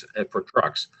cars and for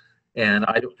trucks. And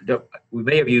we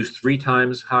may have used 3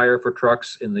 times higher for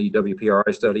trucks in the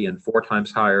WPRI study and 4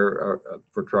 times higher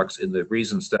for trucks in the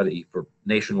Reason study for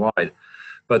nationwide.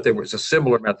 But there was a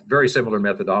very similar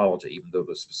methodology, even though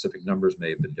the specific numbers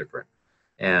may have been different.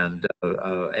 And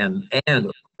an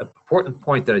important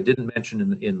point that I didn't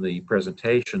mention in the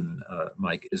presentation,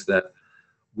 Mike, is that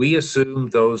we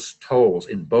assumed those tolls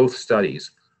in both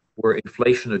studies were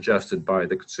inflation adjusted by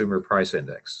the Consumer Price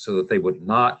Index, so that they would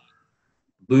not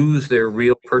lose their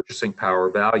real purchasing power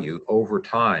value over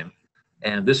time.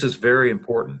 And this is very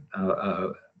important.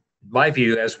 My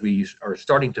view, as we are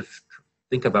starting to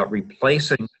think about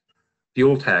replacing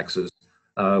fuel taxes,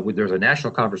 there's a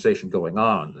national conversation going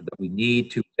on that we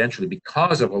need to eventually,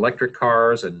 because of electric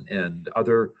cars and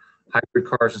other hybrid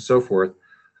cars and so forth,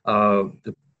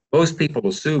 most people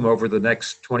assume over the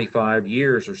next 25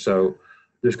 years or so,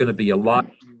 there's going to be a lot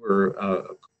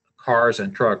fewer cars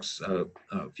and trucks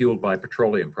fueled by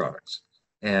petroleum products.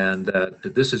 And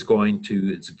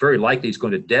it's very likely it's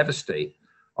going to devastate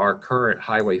our current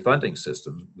highway funding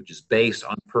system, which is based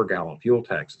on per gallon fuel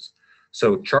taxes.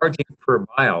 So charging per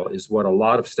mile is what a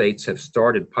lot of states have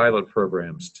started pilot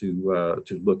programs to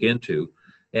look into.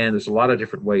 And there's a lot of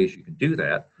different ways you can do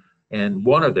that. And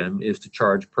one of them is to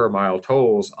charge per mile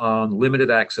tolls on limited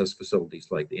access facilities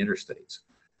like the interstates.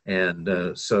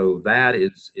 And so that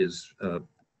is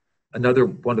another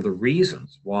one of the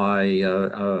reasons why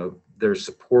there's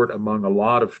support among a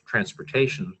lot of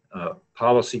transportation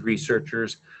policy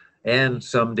researchers and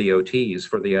some DOTs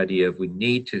for the idea of we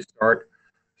need to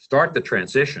start the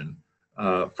transition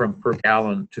from per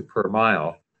gallon to per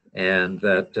mile, and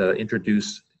that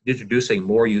introducing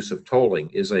more use of tolling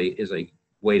is a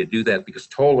way to do that, because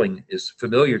tolling is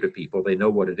familiar to people. They know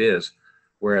what it is,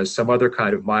 whereas some other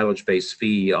kind of mileage-based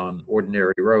fee on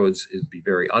ordinary roads is be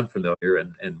very unfamiliar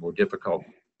and more difficult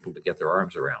for people to get their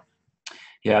arms around.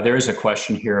 Yeah, there is a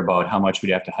question here about how much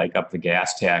we'd have to hike up the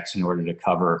gas tax in order to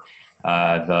cover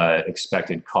the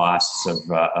expected costs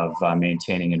of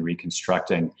maintaining and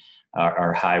reconstructing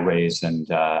our highways, and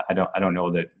I don't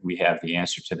know that we have the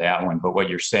answer to that one. But what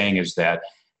you're saying is that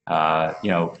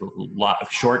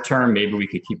short term, maybe we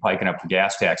could keep hiking up the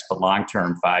gas tax, but long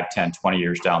term, 5, 10, 20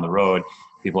 years down the road,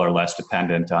 people are less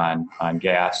dependent on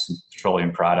gas and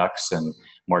petroleum products, and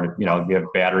more, we have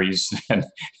batteries and,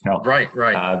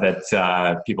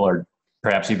 that people are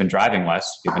perhaps even driving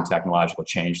less given technological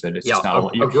change, that it's just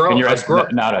not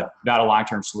a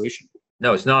long-term solution.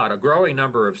 No, it's not. A growing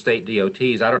number of state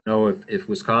DOTs, I don't know if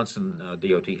Wisconsin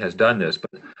DOT has done this,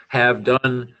 but have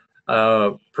done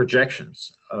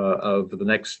projections of the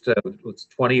next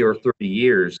 20 or 30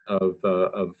 years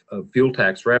of fuel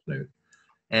tax revenue.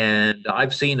 And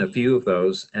I've seen a few of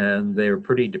those, and they're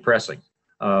pretty depressing.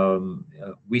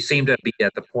 We seem to be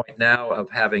at the point now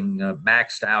of having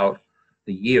maxed out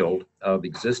the yield of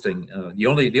existing.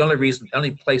 The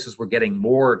only places we're getting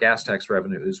more gas tax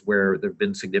revenue is where there have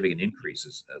been significant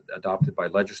increases adopted by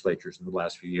legislatures in the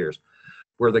last few years.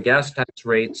 Where the gas tax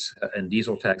rates and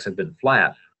diesel tax have been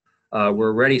flat, we're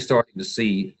already starting to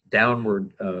see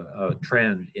downward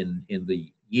trend in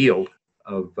the yield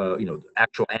of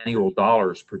actual annual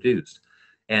dollars produced,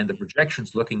 and the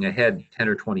projections looking ahead 10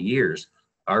 or 20 years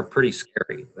are pretty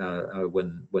scary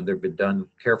when they've been done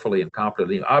carefully and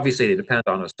competently. Obviously, they depend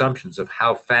on assumptions of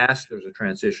how fast there's a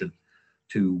transition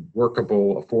to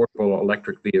workable, affordable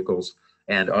electric vehicles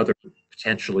and other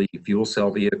potentially fuel cell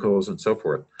vehicles and so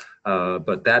forth.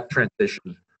 But that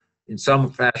transition, in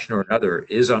some fashion or another,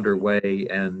 is underway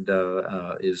and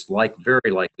is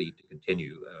very likely to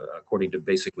continue, according to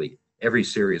basically every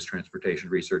serious transportation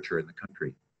researcher in the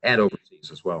country and overseas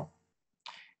as well.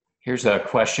 Here's a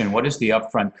question. What is the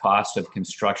upfront cost of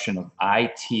construction of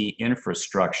IT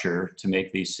infrastructure to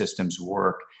make these systems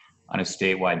work on a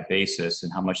statewide basis,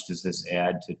 and how much does this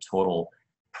add to total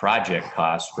project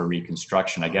costs for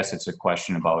reconstruction? I guess it's a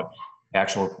question about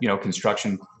actual,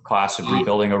 construction costs of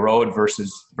rebuilding a road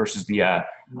versus the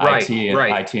IT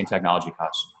and technology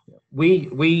costs.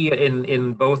 We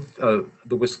in both the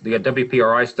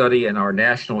WPRI study and our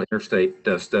national interstate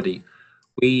study,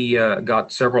 we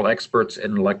got several experts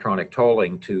in electronic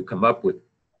tolling to come up with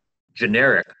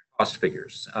generic cost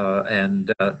figures.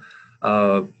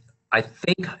 I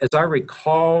think, as I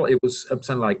recall, it was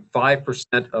something like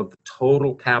 5% of the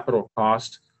total capital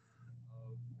cost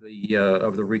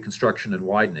of the reconstruction and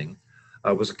widening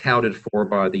was accounted for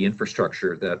by the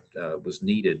infrastructure that was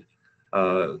needed.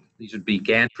 These would be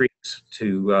gantries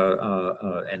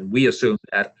and we assumed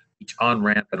at each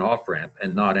on-ramp and off-ramp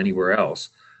and not anywhere else.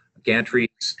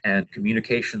 Gantries and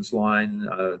communications line,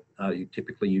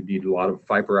 typically you need a lot of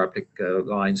fiber optic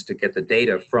lines to get the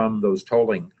data from those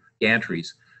tolling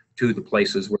gantries to the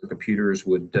places where computers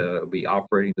would be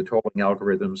operating the tolling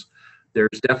algorithms.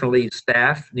 There's definitely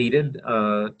staff needed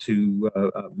to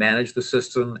manage the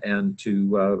system and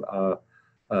to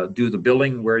do the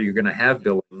billing where you're going to have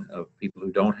billing of people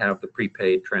who don't have the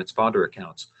prepaid transponder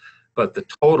accounts. But the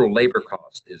total labor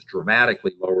cost is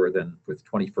dramatically lower than with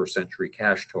 21st century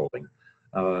cash tolling.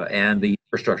 And the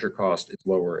infrastructure cost is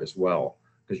lower as well,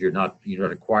 because you're not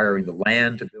acquiring the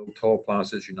land to build toll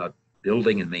plazas. You're not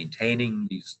building and maintaining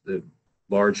the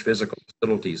large physical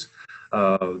facilities.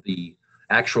 The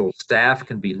actual staff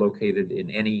can be located in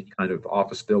any kind of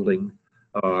office building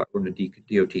or in a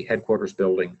DOT headquarters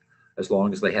building, as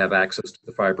long as they have access to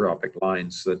the fiber optic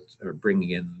lines that are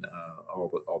bringing in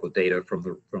all the data from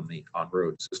the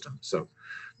on-road system. So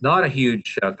not a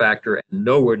huge factor, and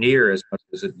nowhere near as much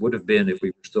as it would have been if we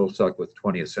were still stuck with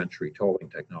 20th century tolling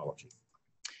technology.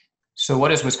 So what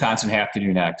does Wisconsin have to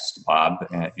do next, Bob,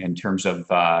 in terms of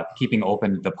keeping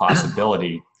open the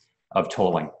possibility of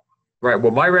tolling? Right.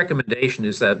 Well, my recommendation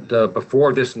is that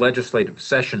before this legislative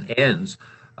session ends,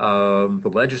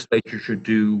 the legislature should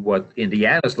do what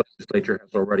Indiana's legislature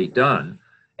has already done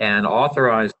and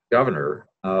authorize the governor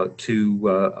to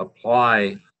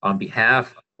apply on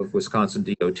behalf of Wisconsin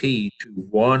DOT to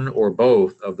one or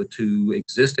both of the two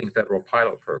existing federal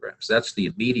pilot programs. That's the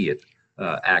immediate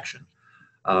action.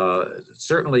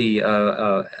 Certainly,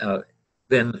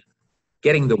 then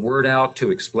getting the word out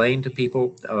to explain to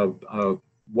people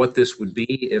what this would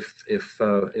be if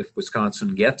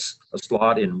Wisconsin gets a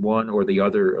slot in one or the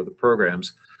other of the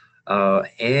programs,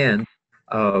 and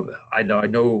I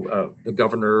know the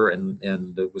governor and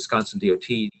the Wisconsin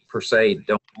DOT per se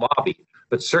don't lobby,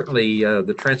 but certainly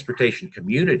the transportation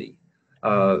community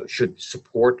should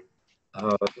support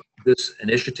this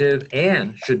initiative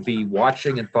and should be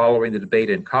watching and following the debate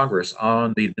in Congress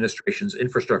on the administration's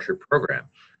infrastructure program,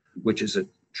 which is a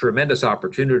tremendous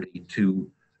opportunity to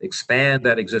expand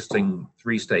that existing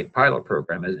three-state pilot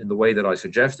program in the way that I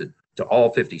suggested to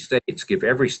all 50 states, give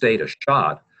every state a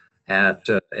shot at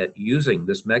using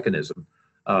this mechanism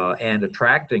and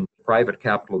attracting private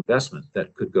capital investment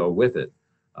that could go with it,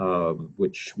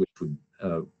 which would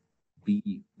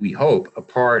be, we hope, a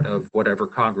part of whatever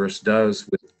Congress does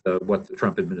with what the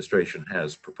Trump administration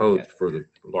has proposed for the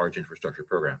large infrastructure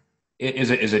program.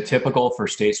 Is it typical for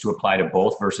states to apply to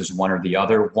both versus one or the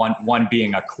other? One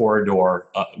being a corridor,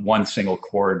 one single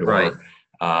corridor, right,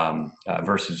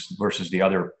 versus the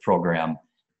other program.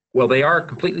 Well, they are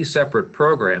completely separate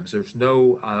programs. There's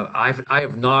no.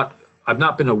 I've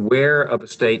not been aware of a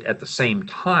state at the same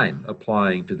time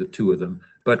applying to the two of them.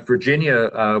 But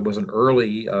Virginia was an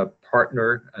early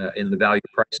partner in the value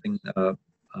pricing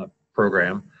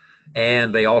program.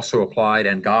 And they also applied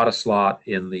and got a slot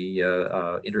in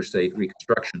the Interstate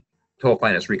reconstruction, toll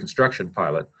finance reconstruction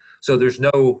pilot. So there's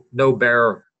no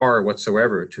bar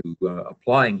whatsoever to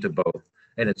applying to both,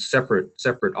 and it's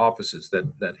separate offices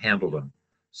that handle them.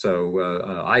 So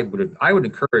I would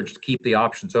encourage to keep the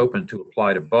options open to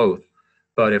apply to both.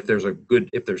 But if there's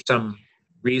some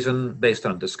reason based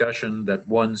on discussion that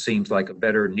one seems like a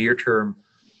better near-term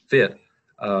fit,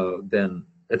 then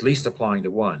at least applying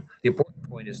to one. The important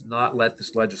point is not let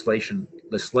this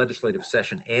legislative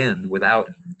session end without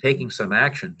taking some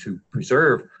action to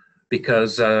preserve,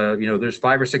 because there's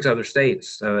 5 or 6 other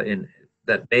states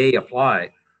that may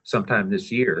apply sometime this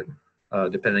year,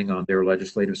 depending on their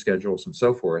legislative schedules and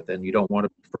so forth. And you don't want to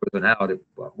be frozen out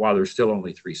while there's still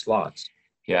only 3 slots.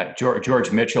 Yeah,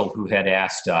 George Mitchell, who had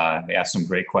asked some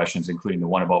great questions, including the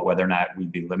one about whether or not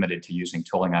we'd be limited to using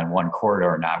tolling on one corridor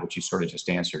or not, which you sort of just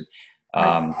answered.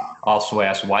 Also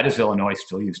asked, why does Illinois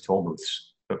still use toll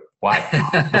booths? Why?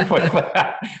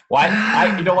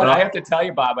 Why? You know what? I have to tell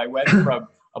you, Bob, I went from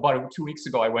about 2 weeks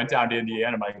ago, I went down to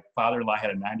Indiana. My father-in-law had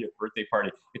a 90th birthday party.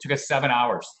 It took us 7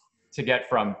 hours to get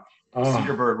from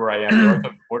Cedarburg, where I am,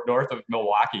 north of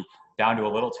Milwaukee, down to a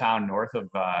little town north of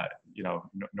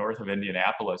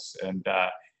Indianapolis. And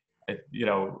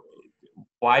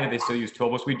why do they still use toll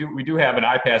booths? We do have an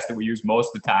iPass that we use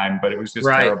most of the time, but it was just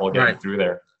terrible getting through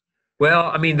there.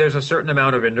 Well, I mean, there's a certain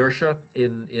amount of inertia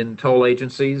in toll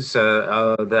agencies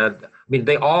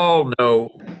they all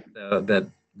know that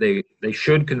they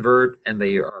should convert, and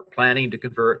they are planning to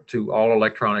convert to all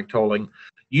electronic tolling.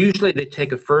 Usually they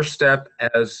take a first step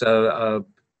as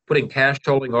putting cash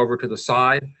tolling over to the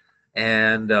side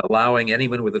and allowing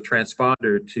anyone with a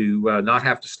transponder to not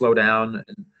have to slow down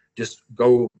and just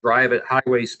go drive at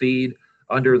highway speed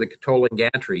under the tolling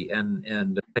gantry and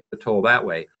take the toll that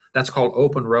way. That's called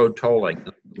open road tolling.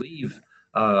 I believe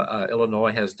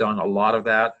Illinois has done a lot of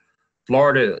that.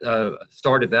 Florida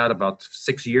started that about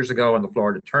 6 years ago on the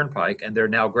Florida Turnpike, and they're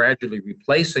now gradually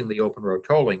replacing the open road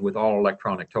tolling with all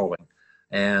electronic tolling.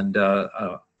 And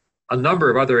a number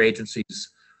of other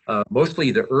agencies,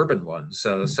 mostly the urban ones,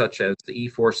 such as the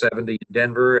E470 in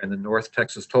Denver and the North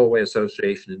Texas Tollway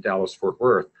Association in Dallas-Fort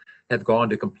Worth, have gone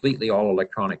to completely all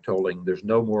electronic tolling. There's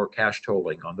no more cash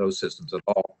tolling on those systems at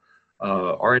all.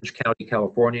 Orange County,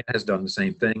 California has done the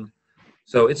same thing.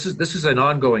 So this is an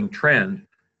ongoing trend,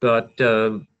 but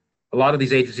a lot of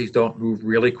these agencies don't move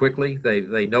really quickly.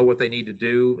 They know what they need to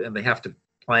do, and they have to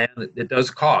plan. It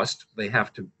does cost. They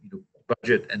have to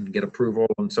budget and get approval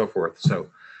and so forth. So,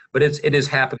 but it is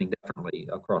happening definitely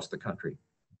across the country.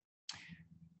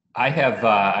 I have,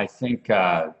 I think,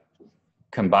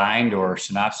 combined or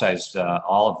synopsized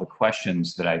all of the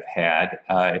questions that I've had.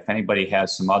 If anybody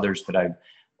has some others that I've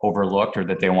overlooked or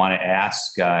that they want to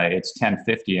ask, it's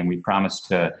 10:50, and we promised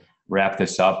to wrap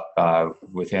this up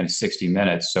within 60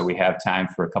 minutes. So we have time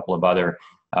for a couple of other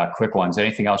quick ones.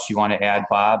 Anything else you want to add,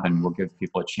 Bob? And we'll give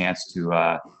people a chance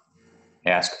to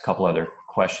ask a couple other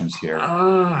questions here.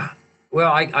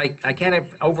 Well, I can't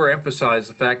overemphasize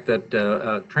the fact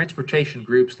that transportation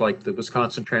groups like the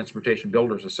Wisconsin Transportation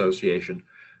Builders Association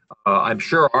I'm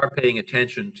sure are paying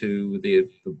attention to the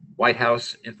White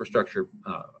House infrastructure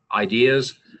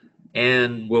ideas,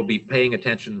 and will be paying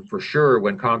attention for sure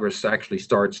when Congress actually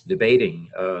starts debating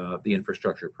the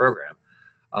infrastructure program.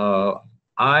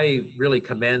 I really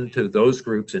commend to those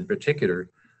groups in particular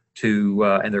to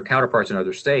and their counterparts in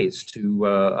other states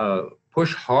to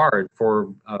push hard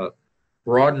for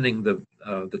broadening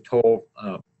the toll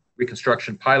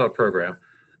reconstruction pilot program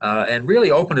and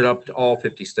really open it up to all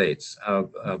 50 states.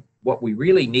 What we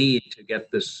really need to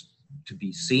get this to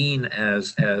be seen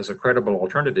as a credible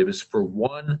alternative is for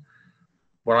one,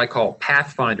 what I call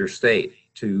pathfinder state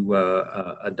to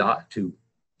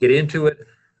get into it,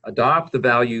 adopt the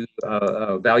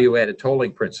value-added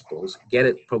tolling principles, get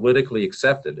it politically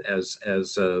accepted as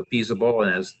feasible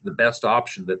and as the best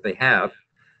option that they have,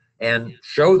 and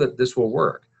show that this will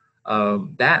work.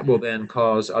 That will then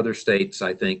cause other states,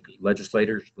 I think,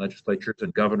 legislatures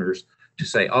and governors to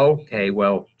say, okay,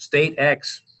 well, state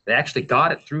X, they actually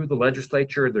got it through the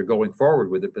legislature, they're going forward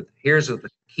with it, but here's the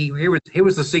key, here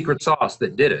was the secret sauce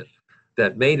that did it,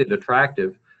 that made it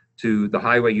attractive to the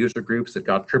highway user groups that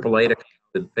got AAA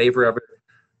in favor of it,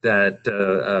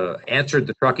 that answered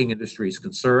the trucking industry's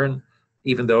concern,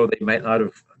 even though they might not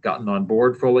have gotten on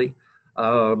board fully.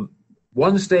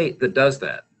 One state that does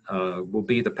that will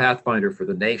be the pathfinder for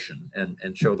the nation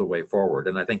and show the way forward.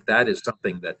 And I think that is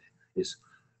something that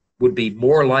would be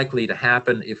more likely to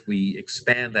happen if we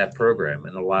expand that program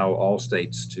and allow all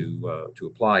states to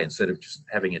apply instead of just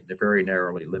having it very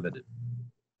narrowly limited.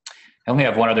 I only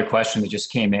have one other question that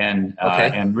just came in,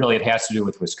 Okay. And really it has to do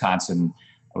with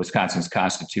Wisconsin's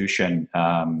constitution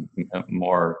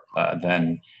more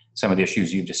than some of the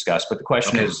issues you've discussed. But the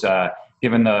question is,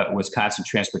 given the Wisconsin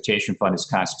Transportation Fund is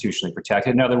constitutionally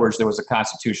protected, in other words, there was a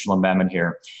constitutional amendment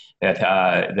here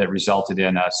that resulted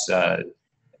in us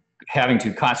having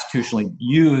to constitutionally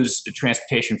use the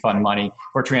transportation fund money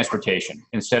for transportation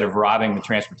instead of robbing the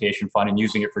transportation fund and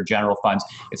using it for general funds.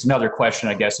 It's another question,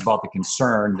 I guess, about the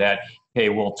concern that, hey,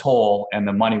 we'll toll and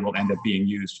the money will end up being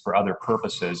used for other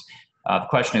purposes. The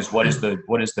question is, what is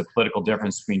the political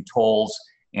difference between tolls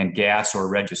and gas or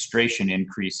registration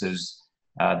increases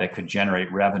that could generate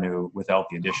revenue without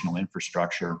the additional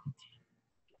infrastructure?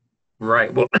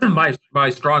 Right. Well, my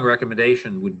strong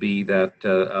recommendation would be that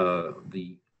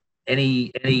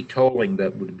any tolling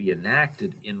that would be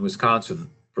enacted in Wisconsin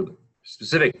for the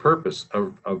specific purpose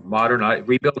of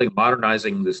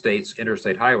modernizing the state's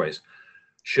interstate highways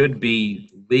should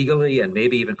be legally and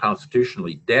maybe even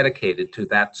constitutionally dedicated to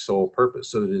that sole purpose,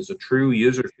 so that it is a true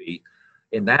user fee.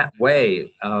 In that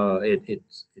way, it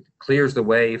clears the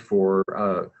way for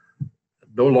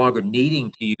no longer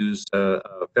needing to use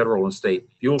federal and state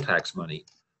fuel tax money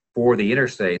for the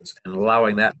interstates, and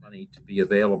allowing that money to be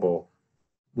available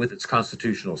with its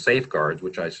constitutional safeguards,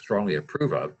 which I strongly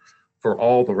approve of, for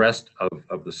all the rest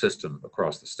of the system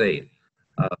across the state.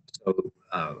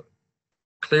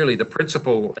 Clearly, the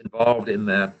principle involved in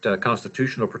that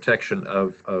constitutional protection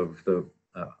of the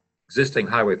existing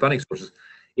highway funding sources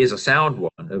is a sound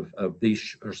one. Of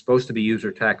these are supposed to be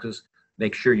user taxes.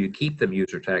 Make sure you keep them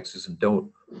user taxes and don't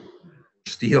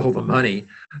steal the money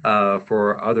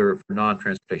for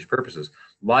non-transportation purposes.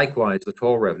 Likewise, the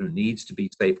toll revenue needs to be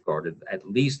safeguarded, at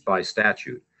least by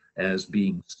statute, as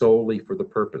being solely for the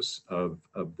purpose of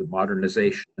the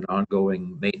modernization and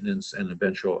ongoing maintenance and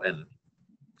eventual and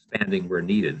expanding where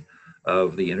needed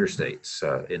of the interstates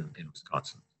in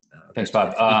Wisconsin. Thanks,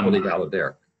 Bob. Equally valid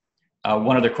there.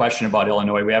 One other question about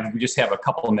Illinois. We just have a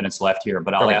couple of minutes left here,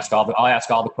 but I'll ask all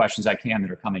the questions I can that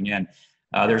are coming in.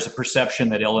 There's a perception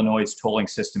that Illinois' tolling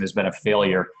system has been a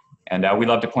failure, and we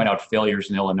love to point out failures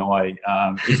in Illinois.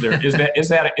 Is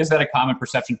that a common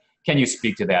perception? Can you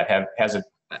speak to that? Has it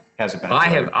been?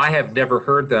 I have never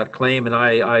heard that claim, and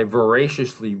I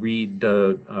voraciously read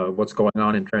what's going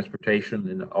on in transportation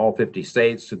in all 50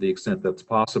 states to the extent that's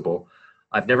possible.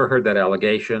 I've never heard that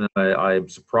allegation. I'm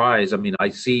surprised. I mean, I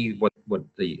see what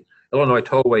the Illinois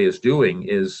Tollway is doing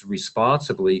is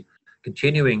responsibly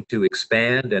continuing to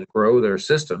expand and grow their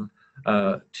system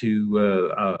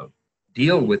to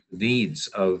deal with the needs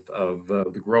of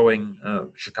the growing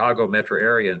Chicago metro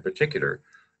area in particular.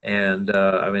 And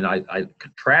I mean, I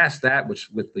contrast that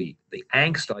with the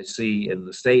angst I see in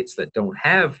the states that don't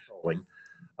have tolling.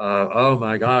 Oh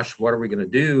my gosh, what are we going to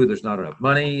do? There's not enough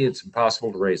money. It's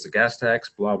impossible to raise the gas tax,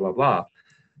 blah, blah, blah.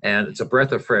 And it's a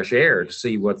breath of fresh air to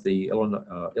see what the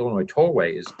Illinois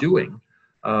Tollway is doing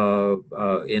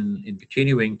in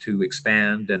continuing to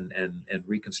expand and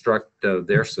reconstruct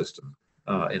their system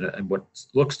in what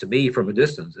looks to me from a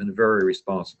distance in a very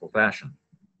responsible fashion.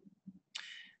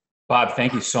 Bob,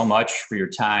 thank you so much for your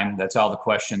time. That's all the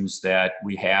questions that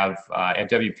we have.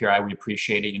 At WPRI, we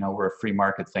appreciate it. You know, we're a free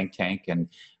market think tank, and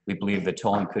we believe that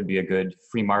tolling could be a good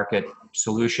free market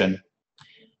solution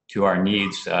to our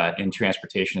needs in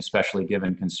transportation, especially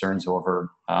given concerns over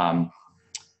the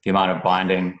amount of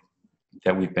bonding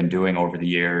that we've been doing over the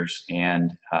years,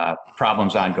 and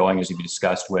problems ongoing, as we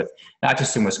discussed, with not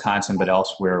just in Wisconsin, but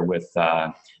elsewhere with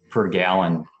per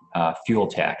gallon fuel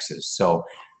taxes. So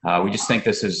we just think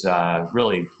this is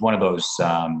really one of those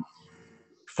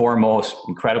foremost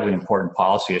incredibly important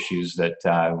policy issues that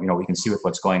you know, we can see with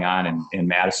what's going on in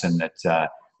Madison, that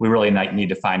we really need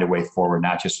to find a way forward,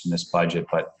 not just in this budget,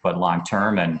 but long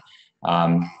term. And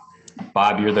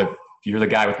Bob, you're the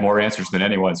guy with more answers than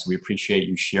anyone, so we appreciate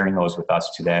you sharing those with us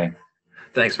today.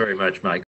 Thanks very much, Mike.